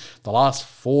him in. The last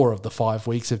 4 of the 5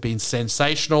 weeks have been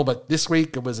sensational, but this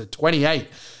week it was a 28.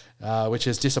 Which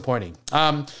is disappointing.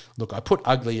 Look, I put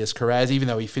ugly as Carraz, even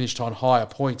though he finished on higher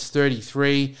points,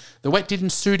 33. The wet didn't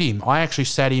suit him. I actually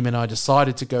sat him and I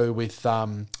decided to go with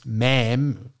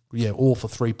Mam, all for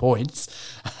 3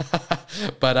 points.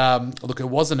 But look, it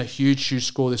wasn't a huge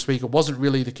score this week. It wasn't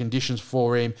really the conditions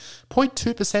for him.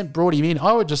 0.2% brought him in.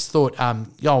 I would just thought,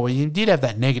 he did have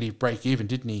that negative break even,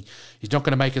 didn't he? He's not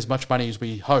going to make as much money as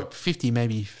we hope. 50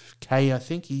 maybe K, I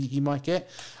think he might get.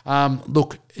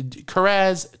 Look,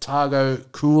 Carraz, Targo,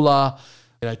 Kula,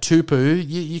 Tupu,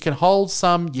 you can hold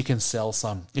some, you can sell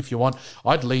some if you want.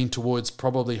 I'd lean towards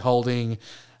probably holding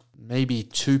maybe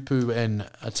Tupu and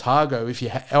Targo if you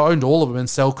owned all of them, and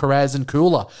sell Carraz and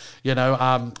Kula,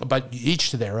 but each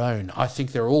to their own. I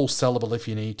think they're all sellable if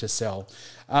you need to sell.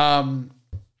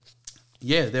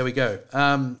 Yeah, there we go.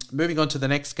 Moving on to the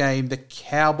next game, the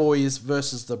Cowboys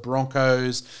versus the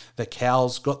Broncos. The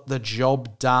Cows got the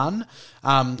job done.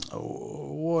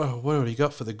 What have we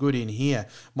got for the good in here?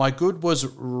 My good was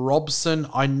Robson.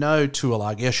 I know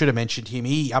Tuolagi. I should have mentioned him.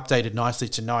 He updated nicely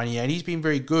to 98. He's been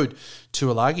very good.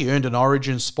 Tuolagi earned an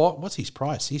Origin spot. What's his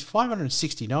price? He's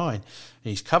 569. And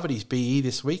he's covered his BE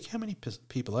this week. How many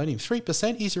people own him?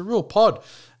 3%. He's a real pod.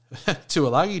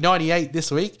 Tuolagi, 98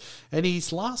 this week, and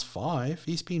his last 5,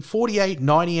 he's been 48,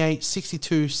 98,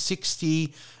 62,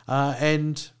 60,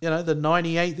 and, the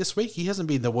 98 this week. He hasn't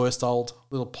been the worst old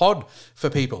little pod for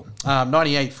people.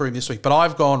 98 for him this week, but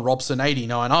I've gone Robson,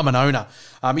 89. I'm an owner.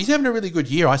 He's having a really good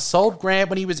year. I sold Grant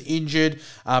when he was injured.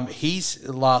 His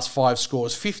last 5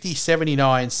 scores, 50,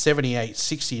 79, 78,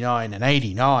 69, and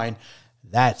 89.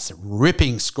 That's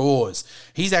ripping scores.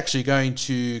 He's actually going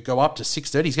to go up to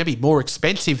 630. He's going to be more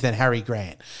expensive than Harry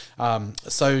Grant.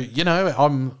 So,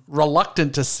 I'm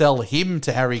reluctant to sell him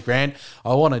to Harry Grant.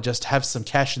 I want to just have some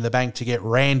cash in the bank to get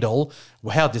Randall.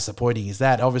 Well, how disappointing is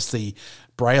that? Obviously,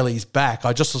 Brayley's back.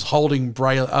 I just was holding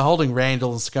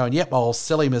Randall and going, yep, I'll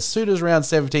sell him as soon as round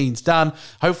 17's done.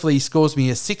 Hopefully he scores me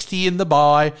a 60 in the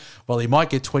bye. Well, he might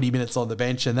get 20 minutes on the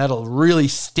bench, and that'll really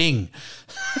sting.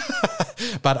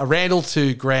 But a Randall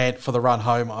to Grant for the run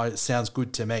home sounds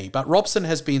good to me. But Robson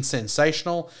has been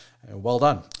sensational. Well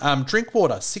done.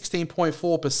 Drinkwater,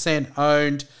 16.4%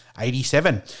 owned,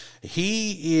 87.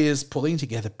 He is pulling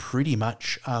together pretty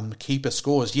much keeper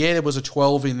scores. Yeah, there was a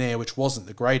 12 in there, which wasn't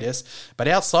the greatest. But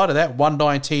outside of that,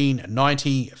 119,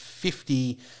 90,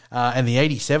 50, and the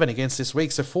 87 against this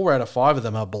week. So 4 out of 5 of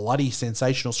them are bloody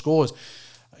sensational scores.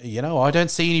 I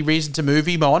don't see any reason to move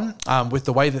him on with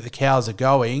the way that the Cows are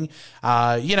going.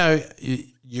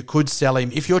 You could sell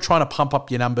him. If you're trying to pump up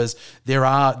your numbers, there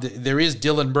is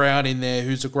Dylan Brown in there,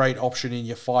 who's a great option in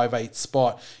your 5'8"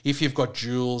 spot. If you've got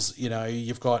Jules,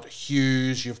 you've got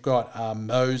Hughes, you've got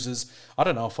Moses. I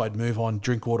don't know if I'd move on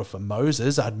Drinkwater for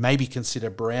Moses. I'd maybe consider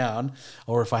Brown,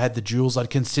 or if I had the Jules, I'd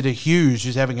consider Hughes,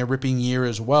 who's having a ripping year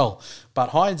as well.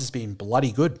 But Hines has been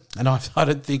bloody good, and I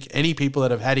don't think any people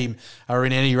that have had him are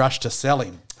in any rush to sell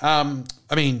him.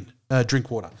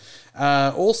 Drinkwater.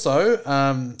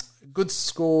 Also, good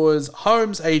scores.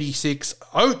 Holmes, 86.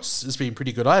 Oates has been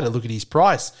pretty good. I had a look at his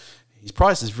price. His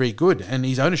price is very good, and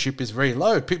his ownership is very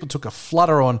low. People took a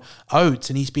flutter on Oates,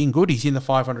 and he's been good. He's in the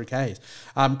 500Ks.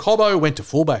 Cobbo went to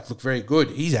fullback, looked very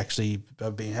good. He's actually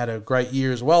had a great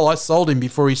year as well. I sold him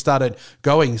before he started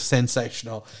going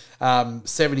sensational.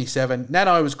 77.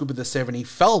 Nano was good with the 70.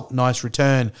 Felt nice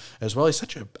return as well. He's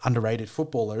such an underrated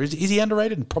footballer. Is he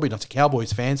underrated? Probably not to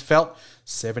Cowboys fans. Felt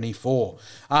 74.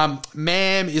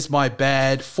 Mam is my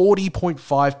bad,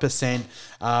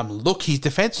 40.5%. Look, his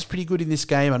defense was pretty good in this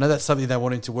game. I know that's something they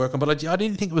wanted to work on, but I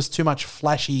didn't think it was too much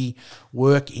flashy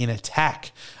work in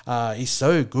attack. He's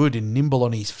so good and nimble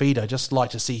on his feet. I just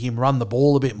like to see him run the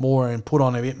ball a bit more and put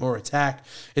on a bit more attack.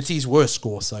 It's his worst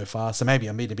score so far, so maybe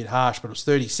I'm being a bit harsh, but it was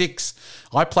 36.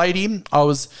 I played him. I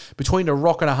was between a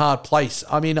rock and a hard place.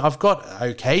 I mean, I've got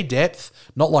okay depth,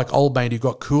 not like old mate who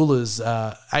got Cooler's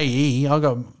AE. I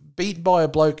got beaten by a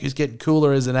bloke who's getting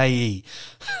Cooler as an AE.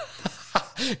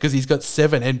 because he's got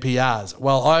 7 NPRs.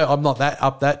 Well, I'm not that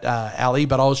up that alley,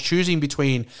 but I was choosing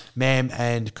between Mam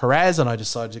and Karaz, and I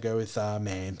decided to go with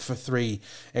Mam for 3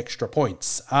 extra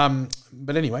points.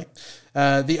 But anyway,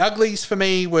 the uglies for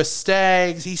me were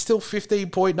Stags. He's still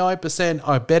 15.9%.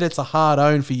 I bet it's a hard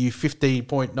own for you,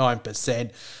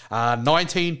 15.9%.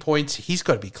 19 points. He's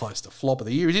got to be close to flop of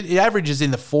the year. He averages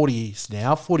in the 40s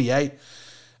now, 48.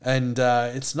 And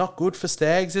it's not good for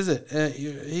Stags, is it?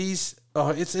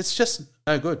 It's just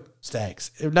no good,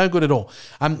 Stags. No good at all.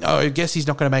 I guess he's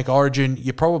not going to make Origin.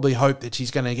 You probably hope that he's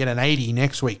going to get an 80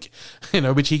 next week,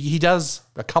 which he does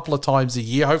a couple of times a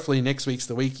year. Hopefully next week's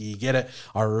the week you get it.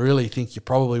 I really think you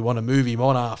probably want to move him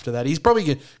on after that. He's probably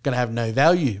going to have no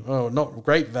value, or not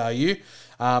great value.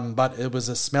 But it was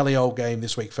a smelly old game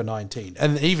this week for 19.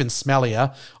 And even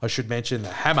smellier, I should mention the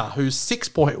Hammer, who's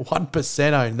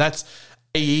 6.1% owned. That's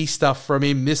AE stuff from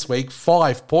him this week,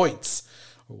 5 points.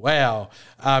 Wow.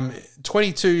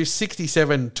 22,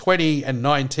 67, 20, and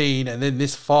 19, and then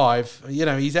this 5.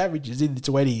 His average is in the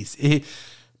 20s.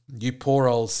 You poor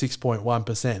old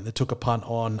 6.1% that took a punt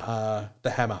on the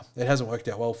Hammer. It hasn't worked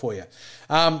out well for you.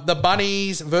 The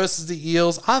Bunnies versus the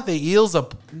Eels. Aren't the Eels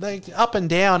they up and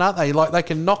down, aren't they? Like they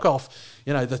can knock off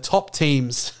the top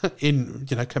teams in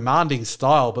commanding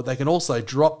style, but they can also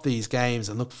drop these games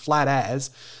and look flat as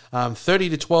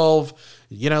 30-12.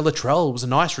 Latrell was a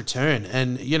nice return,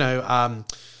 and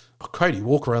Cody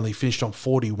Walker only finished on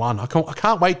 41. I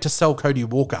can't wait to sell Cody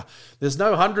Walker. There's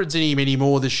no hundreds in him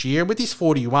anymore this year. And with his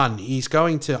 41, he's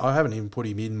going to... I haven't even put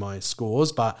him in my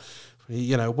scores, but,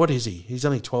 what is he? He's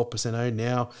only 12% owned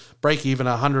now. Break even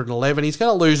 111. He's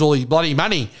going to lose all his bloody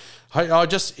money.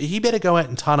 He better go out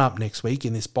and ton up next week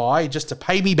in this buy just to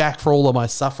pay me back for all of my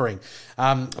suffering.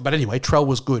 But anyway, Trell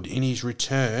was good in his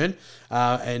return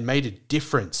and made a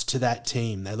difference to that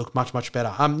team. They look much, much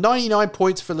better. 99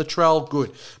 points for Latrell,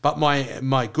 good. But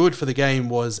my good for the game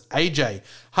was AJ,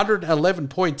 111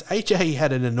 points. AJ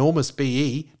had an enormous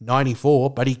BE, 94,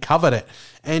 but he covered it.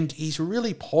 And he's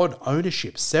really pod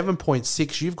ownership,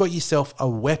 7.6. You've got yourself a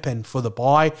weapon for the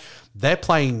buy. They're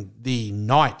playing the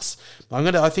Knights.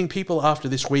 I think people after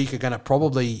this week are going to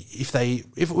probably, if they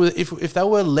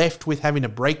were left with having to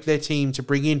break their team to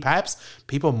bring in Paps,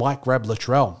 people might grab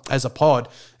Latrell as a pod.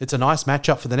 It's a nice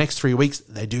matchup for the next 3 weeks.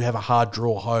 They do have a hard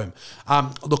draw home.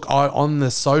 On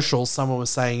the socials, someone was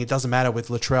saying it doesn't matter with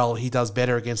Latrell. He does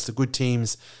better against the good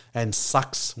teams and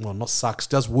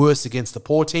does worse against the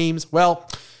poor teams. Well,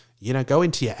 go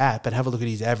into your app and have a look at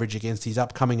his average against his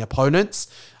upcoming opponents.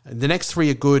 The next 3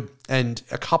 are good, and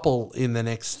a couple in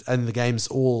the games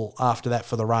all after that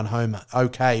for the run home,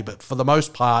 okay. But for the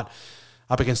most part,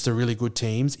 up against the really good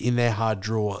teams in their hard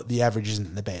draw, the average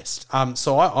isn't the best.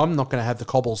 So I'm not going to have the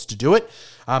cobbles to do it.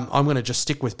 I'm going to just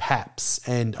stick with Paps,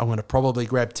 and I'm going to probably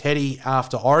grab Teddy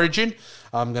after Origin.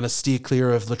 I'm going to steer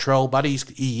clear of Latrell, but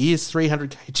he is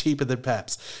 300k cheaper than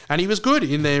Paps. And he was good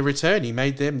in their return. He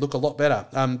made them look a lot better.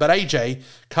 But AJ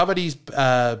covered his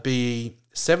BE,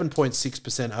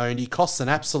 7.6% owned. He costs an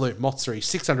absolute mozzery,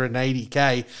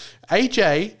 680k.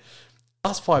 AJ...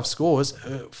 last 5 scores,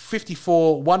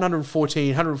 54, 114,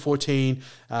 114,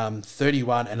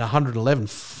 31, and 111.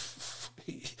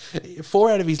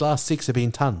 4 out of his last 6 have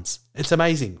been tons. It's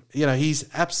amazing. He's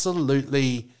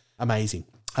absolutely amazing.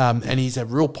 And he's a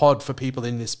real pod for people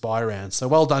in this buy round. So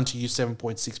well done to you,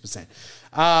 7.6%.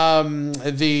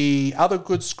 The other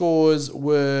good scores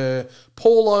were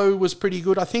Paulo was pretty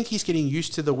good. I think he's getting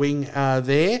used to the wing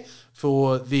there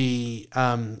for the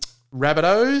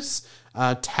Rabbitohs.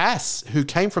 Tass, who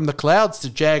came from the clouds to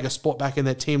jag a spot back in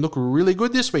that team, looked really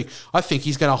good this week. I think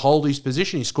he's going to hold his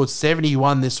position. He scored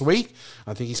 71 this week.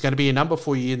 I think he's going to be a number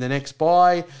for you in the next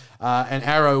buy. And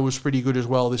Arrow was pretty good as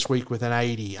well this week with an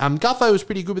 80. Gutho was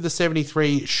pretty good with a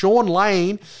 73. Sean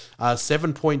Lane,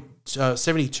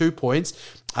 72 points.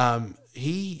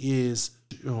 He is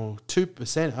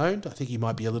 2% owned. I think he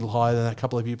might be a little higher than a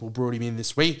couple of people brought him in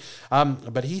this week.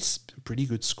 But he's a pretty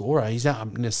good scorer. He's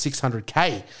out in a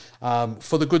 600k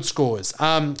for the good scores.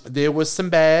 There was some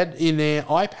bad in there.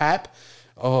 IPAP,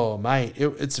 oh, mate,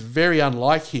 it's very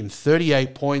unlike him.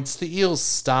 38 points. The Eels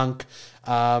stunk.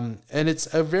 And it's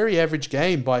a very average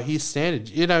game by his standard.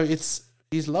 It's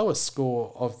his lowest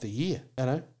score of the year.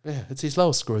 It's his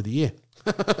lowest score of the year.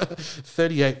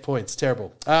 38 points.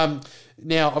 Terrible.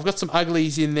 Now, I've got some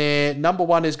uglies in there. Number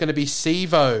 1 is going to be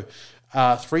Sivo.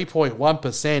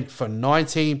 3.1% for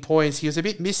 19 points. He was a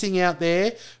bit missing out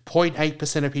there.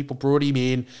 0.8% of people brought him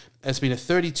in. It's been a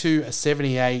 32, a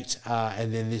 78,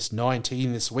 and then this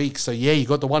 19 this week. So, yeah, you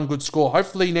got the one good score.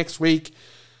 Hopefully next week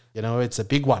It's a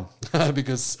big one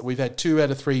because we've had 2 out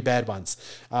of 3 bad ones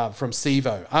from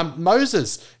Sivo.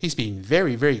 Moses, he's been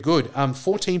very, very good.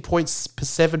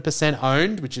 14.7%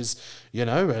 owned, which is,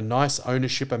 a nice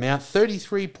ownership amount.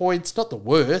 33 points, not the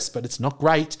worst, but it's not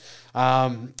great.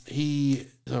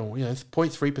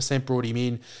 0.3% brought him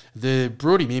in.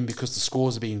 Brought him in because the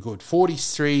scores have been good.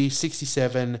 43,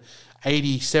 67,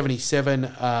 80, 77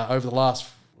 over the last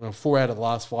 4 out of the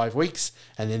last 5 weeks,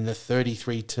 and then the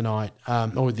 33 tonight,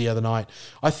 or the other night.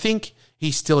 I think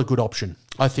he's still a good option,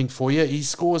 I think, for you. His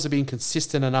scores have been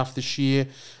consistent enough this year.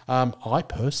 I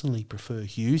personally prefer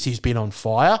Hughes. He's been on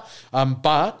fire,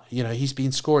 but, he's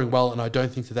been scoring well, and I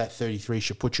don't think that 33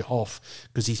 should put you off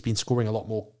because he's been scoring a lot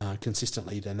more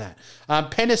consistently than that.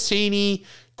 Penasini,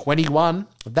 21.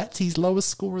 That's his lowest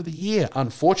score of the year.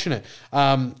 Unfortunate.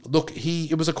 Look,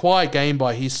 it was a quiet game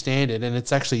by his standard, and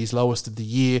it's actually his lowest of the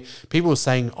year. People were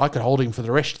saying I could hold him for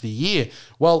the rest of the year.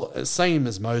 Well, same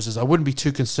as Moses. I wouldn't be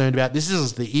too concerned about this.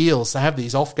 Is the Eels. They have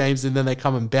these off games, and then they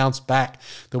come and bounce back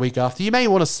the week after. You may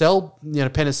want to sell,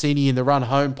 Penasini in the run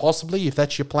home, possibly, if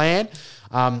that's your plan.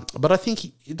 But I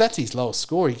think that's his lowest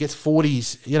score. He gets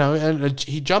 40s, and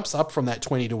he jumps up from that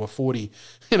 20 to a 40.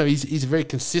 He's very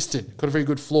consistent, got a very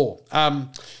good floor.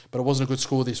 But it wasn't a good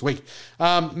score this week.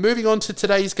 Moving on to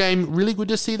today's game, really good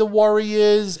to see the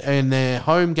Warriors and their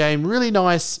home game. Really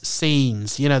nice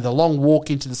scenes, the long walk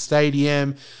into the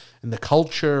stadium and the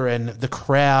culture and the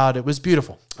crowd. It was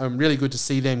beautiful. Really good to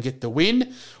see them get the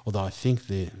win, although I think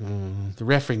the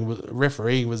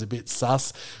refereeing was a bit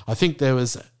sus. I think there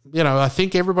was, I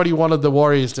think everybody wanted the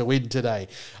Warriors to win today.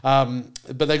 But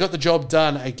they got the job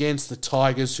done against the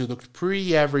Tigers, who looked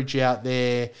pretty average out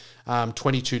there,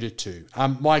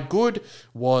 22-2. My good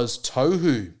was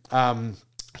Tohu.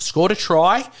 Scored a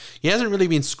try. He hasn't really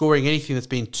been scoring anything that's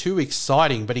been too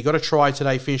exciting, but he got a try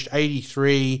today, finished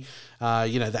 83.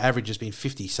 The average has been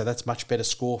 50, so that's much better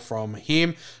score from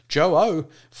him. Joe O,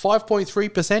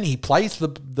 5.3%. He plays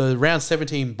the round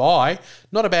 17 bye.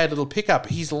 Not a bad little pickup.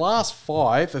 His last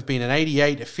 5 have been an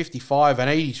 88, a 55, an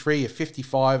 83, a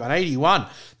 55, an 81.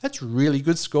 That's really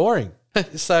good scoring.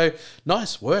 So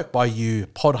nice work by you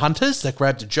pod hunters that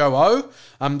grabbed Joe O,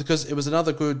 because it was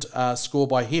another good score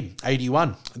by him,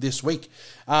 81 this week.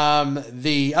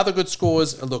 The other good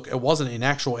scores, look, it wasn't in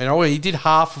actual, and he did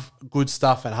half good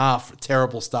stuff and half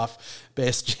terrible stuff for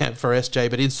SJ,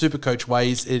 but in Supercoach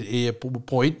ways,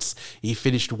 points, he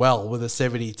finished well with a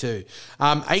 72.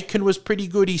 Aitken was pretty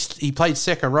good. He played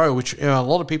second row, which a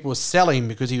lot of people were selling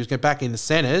because he was going back in the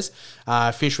centres.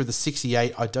 Finished with a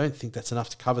 68. I don't think that's enough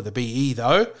to cover the BE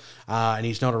though, and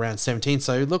he's not around 17.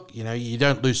 So look, you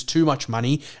don't lose too much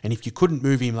money, and if you couldn't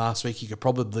move him last week, you could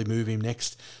probably move him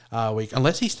next week,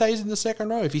 unless he stays in the second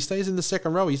row. If he stays in the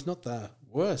second row, he's not the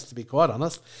worst, to be quite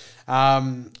honest.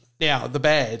 Now, the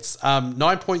bads,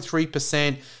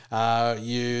 9.3%,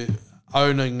 you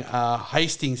owning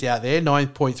Hastings out there,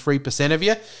 9.3% of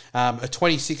you. A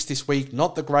 26 this week,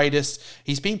 not the greatest.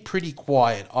 He's been pretty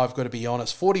quiet, I've got to be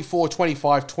honest. 44,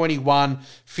 25, 21,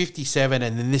 57,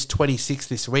 and then this 26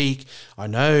 this week. I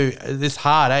know this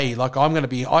hard, Like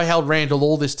I held Randall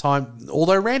all this time,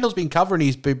 although Randall's been covering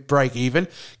his break even,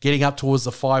 getting up towards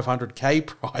the 500k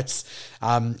price.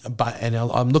 But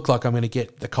I look like I'm going to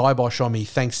get the kibosh on me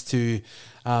thanks to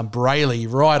Brayley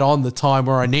right on the time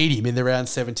where I need him in the round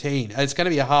 17. It's going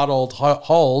to be a hard old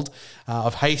hold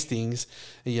of Hastings,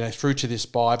 through to this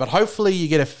bye. But hopefully you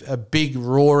get a big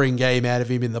roaring game out of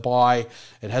him in the bye.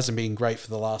 It hasn't been great for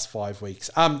the last 5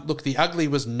 weeks. Look, the ugly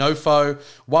was Nofo,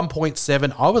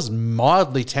 1.7. I was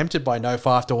mildly tempted by Nofo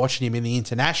after watching him in the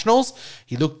internationals.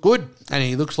 He looked good, and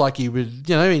he looks like he would,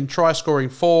 in try-scoring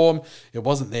form. It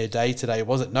wasn't their day today. It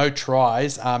wasn't no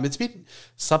tries. It's been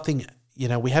something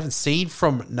we haven't seen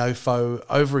from Nofo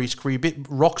over his career, a bit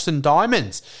rocks and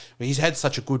diamonds. He's had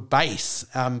such a good base.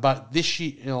 But this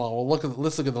year,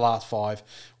 let's look at the last 5.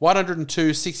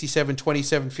 102, 67,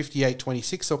 27, 58,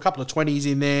 26. So a couple of 20s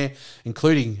in there,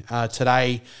 including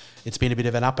today. It's been a bit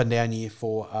of an up and down year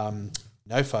for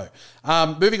Nofo.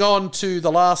 Moving on to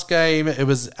the last game, it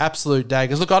was absolute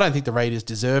daggers. Look, I don't think the Raiders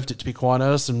deserved it, to be quite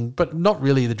honest, but not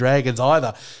really the Dragons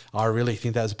either. I really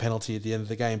think that was a penalty at the end of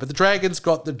the game. But the Dragons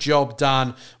got the job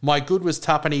done. My good was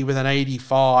Tuppeny with an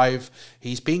 85.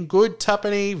 He's been good,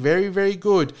 Tuppeny, very, very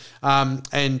good.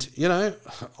 And,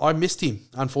 I missed him,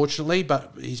 unfortunately,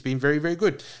 but he's been very, very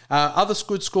good. Other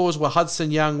good scores were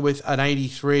Hudson Young with an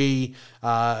 83,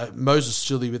 Moses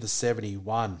Stilley with a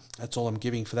 71. That's all I'm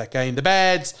giving for that game. The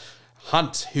bads,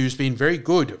 Hunt, who's been very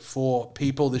good for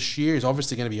people this year, is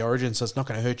obviously going to be Origin, so it's not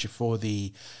going to hurt you for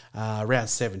the round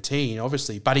 17,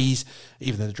 obviously. But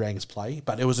even though the Dragons play,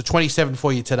 but it was a 27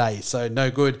 for you today, so no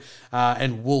good.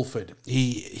 And Wolford,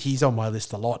 he's on my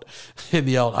list a lot in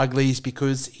the old uglies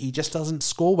because he just doesn't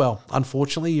score well.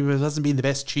 Unfortunately, he hasn't been the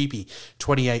best cheapie.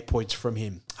 28 points from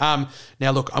him.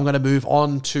 Now, look, I'm going to move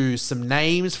on to some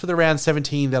names for the round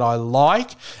 17 that I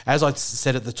like. As I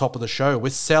said at the top of the show,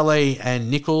 with Selle and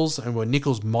Nichols, and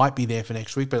Nichols might be there for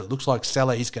next week, but it looks like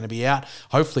Selle is going to be out.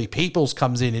 Hopefully, Peoples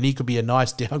comes in, and he could be a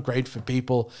nice downgrade for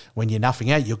people when you're nothing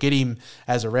out. You'll get him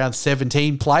as a round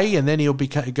 17 play, and then he'll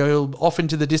go off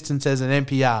into the distance as an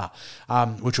NPR,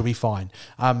 which will be fine.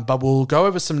 But we'll go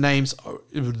over some names,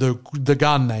 the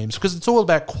gun names, because it's all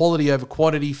about quality over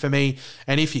quantity for me.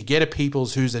 And if you get a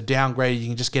Peoples who's a downgrade, you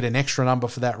can just get an extra number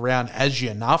for that round as you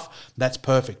enough. That's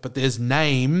perfect. But there's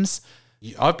names.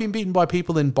 I've been beaten by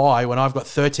people in buy when I've got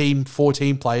 13,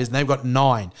 14 players and they've got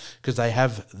 9 because they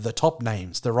have the top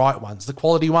names, the right ones, the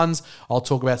quality ones. I'll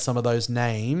talk about some of those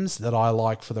names that I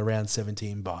like for the round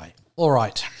 17 buy. All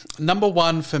right, number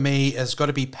 1 for me has got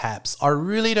to be Paps. I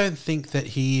really don't think that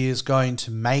he is going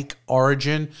to make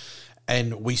Origin.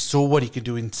 And we saw what he could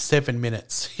do in 7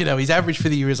 minutes. His average for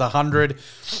the year is 100,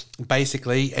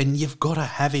 basically. And you've got to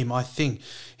have him, I think.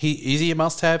 Is he a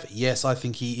must-have? Yes, I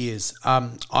think he is.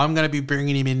 I'm going to be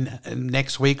bringing him in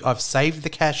next week. I've saved the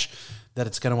cash that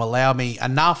it's going to allow me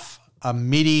enough, a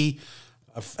midi,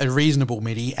 a reasonable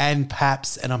midi, and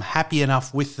Paps. And I'm happy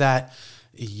enough with that.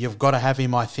 You've got to have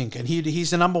him, I think. And he's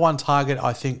the number 1 target,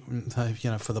 I think,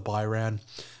 for the buy round.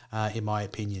 In my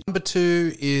opinion. Number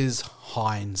 2 is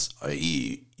Hines.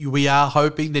 We are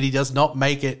hoping that he does not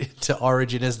make it to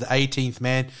Origin as the 18th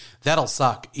man. That'll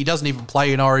suck. He doesn't even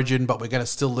play in Origin, but we're going to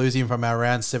still lose him from our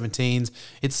round 17s.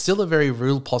 It's still a very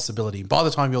real possibility. By the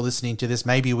time you're listening to this,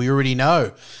 maybe we already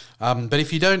know. But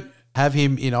if you don't have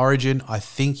him in Origin, I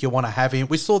think you want to have him.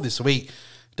 We saw this week.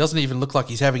 Doesn't even look like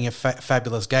he's having a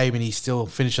fabulous game, and he still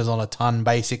finishes on a ton,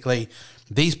 basically.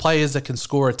 These players that can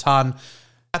score a ton,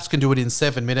 Paps can do it in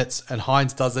 7 minutes, and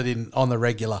Hines does it on the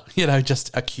regular.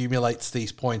 Just accumulates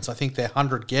these points. I think they're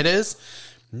 100 getters.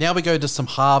 Now we go to some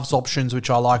halves options, which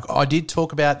I like. I did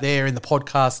talk about there in the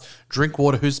podcast,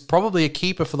 Drinkwater, who's probably a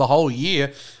keeper for the whole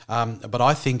year. But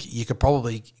I think you could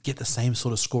probably get the same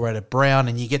sort of score out of Brown,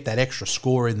 and you get that extra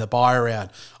score in the buy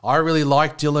round. I really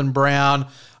like Dylan Brown.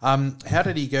 How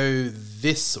did he go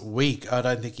this week? I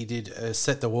don't think he did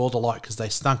set the world alight because they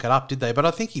stunk it up, did they? But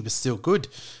I think he was still good.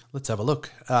 Let's have a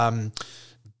look.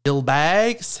 Bill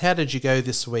Bags, how did you go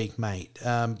this week, mate?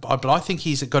 But I think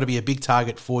he's got to be a big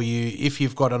target for you if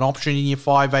you've got an option in your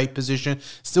 5'8 position.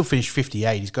 Still finished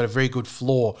 58. He's got a very good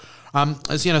floor.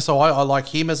 So I like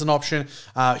him as an option.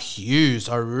 Hughes,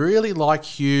 I really like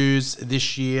Hughes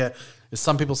this year.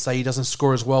 Some people say he doesn't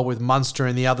score as well with Munster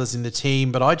and the others in the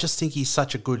team, but I just think he's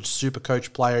such a good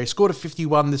Supercoach player. He scored a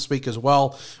 51 this week as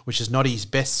well, which is not his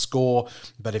best score,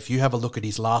 but if you have a look at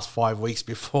his last 5 weeks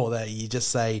before that, you just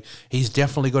say he's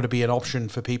definitely got to be an option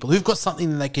for people who've got something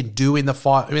that they can do in the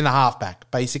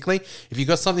halfback, basically. If you've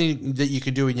got something that you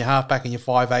can do in your halfback and your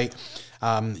 5'8",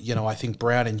 I think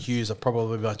Brown and Hughes are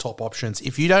probably my top options.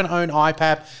 If you don't own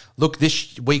IPAP, look,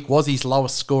 this week was his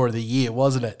lowest score of the year,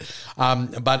 wasn't it?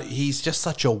 But he's just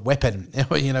such a weapon.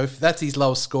 If that's his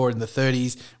lowest score in the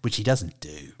 30s, which he doesn't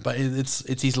do, but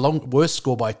it's his worst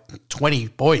score by 20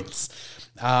 points.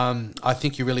 I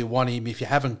think you really want him if you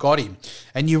haven't got him.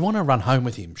 And you want to run home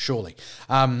with him, surely.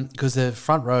 Because the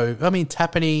front row,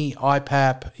 Tapani,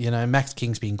 IPAP, Max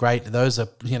King's been great. Those are,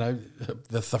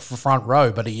 the front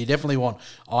row, but you definitely want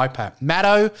IPAP.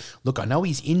 Matto, look, I know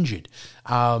he's injured.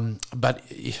 But,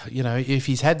 if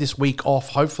he's had this week off,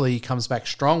 hopefully he comes back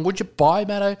strong. Would you buy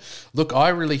Matto? Look, I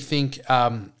really think...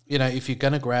 if you're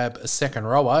going to grab a second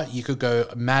rower, you could go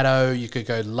Matto, you could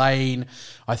go Lane.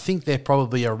 I think they're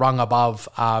probably a rung above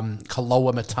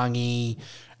Kaloa Matangi,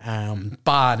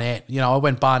 Barnett. I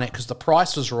went Barnett because the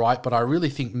price was right, but I really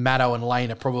think Matto and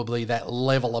Lane are probably that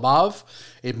level above,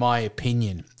 in my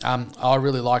opinion. I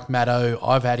really like Matto.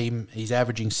 I've had him. He's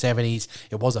averaging 70s.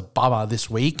 It was a bummer this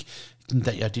week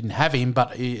that I didn't have him,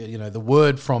 but the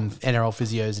word from NRL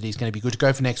Physio is that he's going to be good to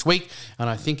go for next week, and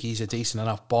I think he's a decent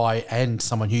enough buy and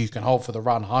someone who you can hold for the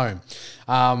run home.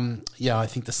 I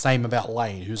think the same about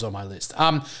Lane, who's on my list.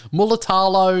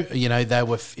 Mulatalo,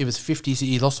 it was 50s.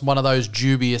 He lost one of those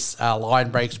dubious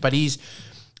line breaks, but he's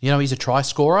a try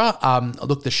scorer.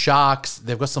 Look, the Sharks,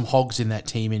 they've got some hogs in that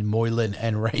team in Moylan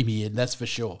and Ramian, that's for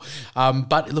sure.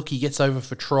 But look, he gets over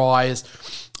for tries.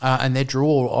 and their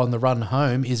draw on the run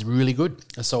home is really good.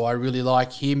 So I really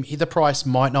like him. The price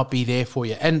might not be there for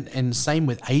you. And same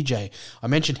with AJ. I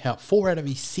mentioned how 4 out of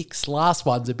his 6 last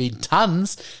ones have been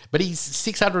tons, but he's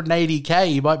 680k.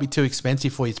 He might be too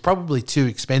expensive for you. It's probably too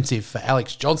expensive for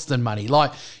Alex Johnston money.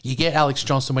 Like, you get Alex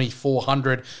Johnston when he's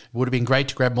 400. It would have been great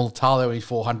to grab Mulatalo when he's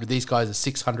 400. These guys are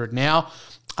 600 now.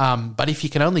 But if you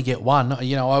can only get one,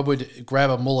 I would grab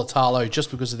a Mulatalo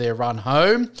just because of their run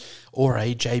home, or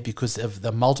AJ because of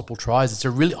the multiple tries. It's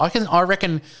I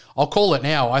reckon, I'll call it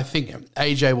now. I think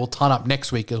AJ will ton up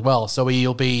next week as well. So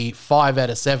he'll be 5 out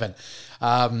of 7.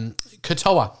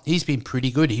 Katoa, he's been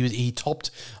pretty good. He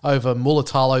topped over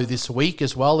Mulatalo this week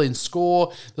as well in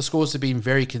score. The scores have been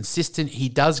very consistent. He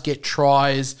does get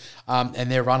tries,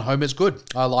 and their run home is good.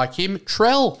 I like him.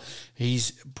 Trell,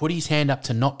 he's put his hand up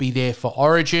to not be there for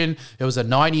Origin. It was a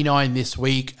 99 this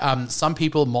week. Some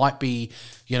people might be,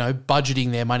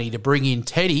 budgeting their money to bring in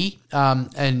Teddy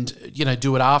and,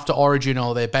 do it after Origin,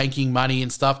 or they're banking money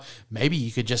and stuff. Maybe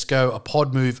you could just go a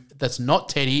pod move that's not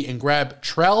Teddy and grab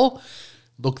Trell.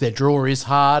 Look, their draw is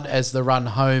hard as the run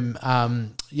home,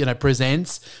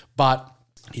 presents, but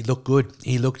he looked good.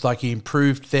 He looked like he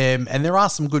improved them, and there are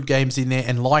some good games in there.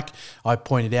 And like I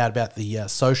pointed out about the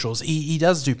socials, he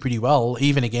does do pretty well,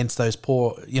 even against those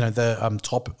poor, the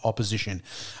top opposition.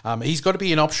 He's got to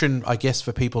be an option, I guess,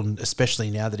 for people, especially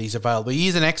now that he's available. He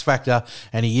is an X factor,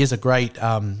 and he is a great,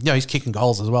 he's kicking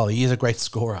goals as well. He is a great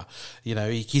scorer.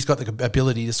 He's got the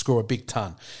ability to score a big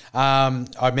ton.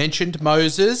 I mentioned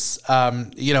Moses.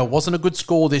 It wasn't a good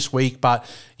score this week, but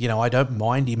I don't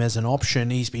mind him as an option.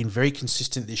 He's been very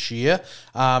consistent this year.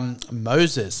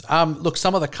 Moses. Look,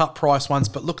 some of the cut price ones,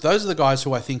 but look, those are the guys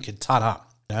who I think could ton up.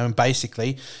 And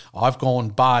basically, I've gone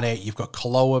Barnett. You've got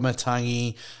Kaloa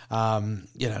Matangi.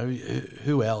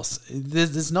 Who else?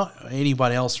 There's not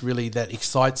anyone else really that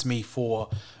excites me for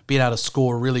being able to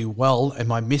score really well.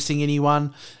 Am I missing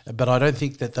anyone? But I don't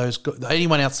think that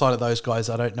anyone outside of those guys,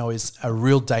 I don't know, is a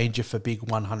real danger for big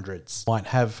 100s. Might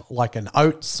have like an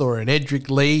Oates or an Edric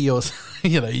Lee, or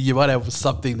you might have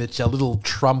something that's a little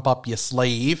trump up your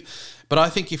sleeve. But I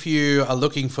think if you are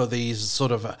looking for these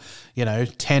sort of,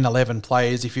 10, 11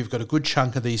 players, if you've got a good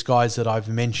chunk of these guys that I've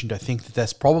mentioned, I think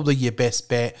that's probably your best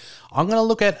bet. I'm going to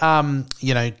look at,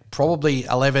 probably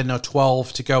 11 or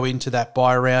 12 to go into that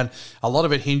buy round. A lot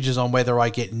of it hinges on whether I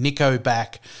get Nico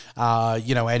back,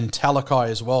 and Talakai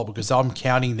as well, because I'm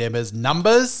counting them as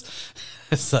numbers.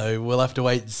 So we'll have to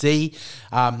wait and see.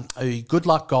 Good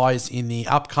luck, guys, in the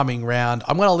upcoming round.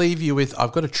 I'm going to leave you with,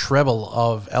 I've got a treble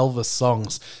of Elvis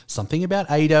songs. Something About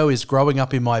Ado is growing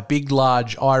up in my big,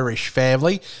 large Irish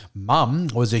family. Mum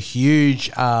was a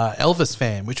huge Elvis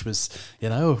fan, which was, it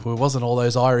wasn't all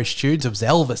those Irish tunes. It was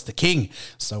Elvis, the king.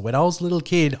 So when I was a little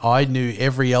kid, I knew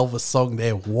every Elvis song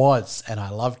there was, and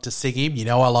I loved to sing him.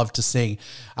 I love to sing.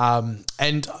 And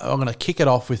I'm going to kick it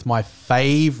off with my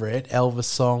favorite Elvis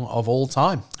song of all time.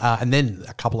 And then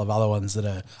a couple of other ones that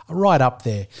are right up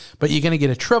there. But you're going to get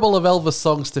a treble of Elvis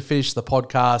songs to finish the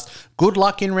podcast. Good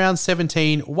luck in round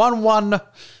 17.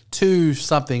 1-1-2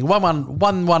 something.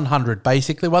 1-100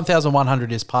 basically.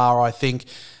 1,100 is par, I think.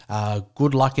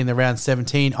 Good luck in the round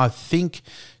 17. I think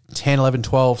 10, 11,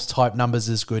 12 type numbers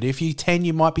is good. If you 10,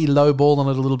 you might be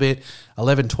lowballing it a little bit.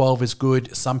 11, 12 is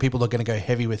good. Some people are going to go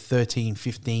heavy with 13,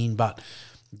 15, but,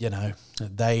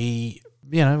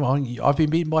 I've been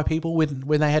beaten by people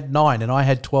when they had 9 and I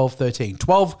had 12, 13.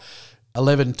 12,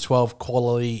 11, 12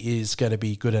 quality is going to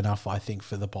be good enough, I think,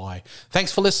 for the buy.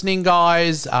 Thanks for listening,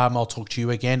 guys. I'll talk to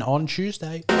you again on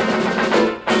Tuesday.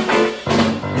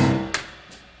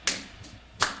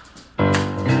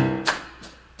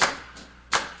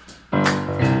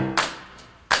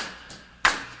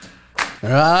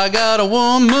 I got a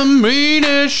woman mean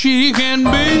as she can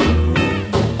be.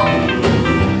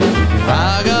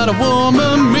 I got a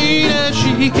woman mean as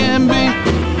she can be.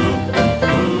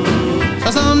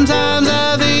 Sometimes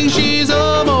I think she's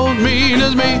almost mean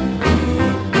as me.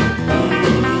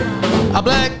 A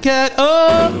black cat,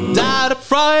 died of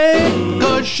fright,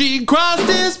 'cause she crossed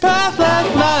his path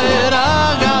last night.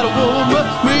 I got a woman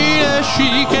mean as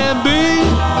she can be.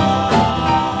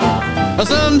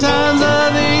 Sometimes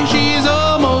I think she's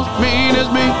almost mean as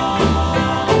me.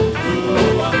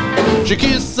 She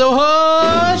kissed so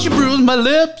hard, she bruised my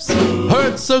lips.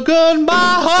 Hurt so good, my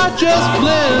heart just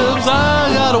flips.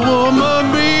 I got a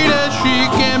woman mean as she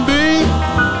can be.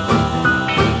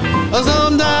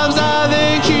 Sometimes I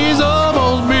think she's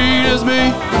almost mean as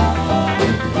me.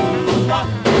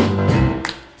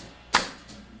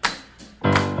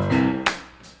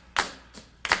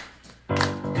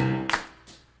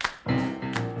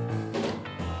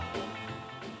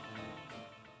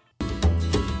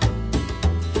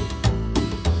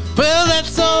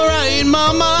 alright,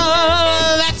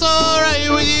 mama, that's alright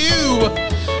with you.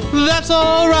 That's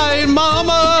alright,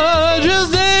 mama,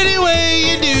 just any way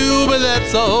you do. But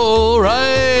that's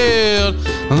alright,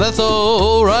 that's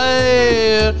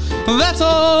alright, that's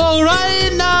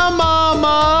alright now,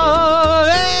 mama,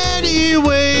 any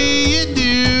way you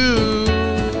do.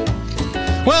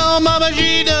 Well, mama,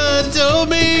 she done told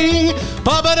me,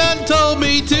 papa done told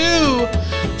me too.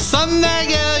 Son, that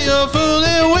girl you're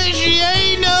fooling with, she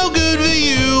ain't no good for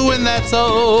you. And that's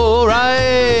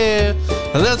alright,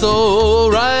 that's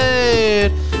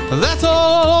alright, that's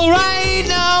alright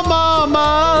now,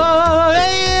 mama,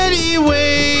 any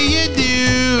way you do.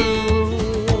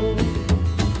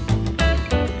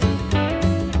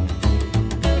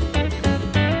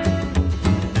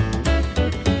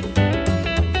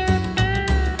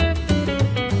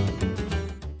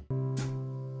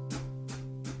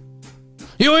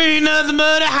 You ain't nothing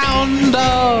but a hound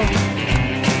dog,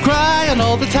 crying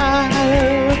all the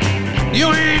time. You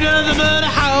ain't nothing but a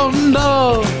hound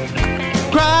dog,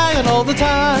 crying all the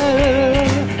time.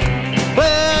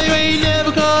 Well, you ain't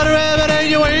never caught a rabbit and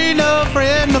you ain't no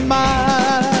friend of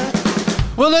mine.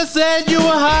 Well, they said you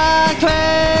were high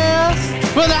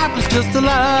class, well, that was just a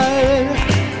lie.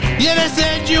 Yeah, they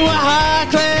said you were high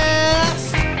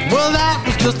class, well, that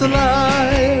was just a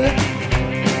lie.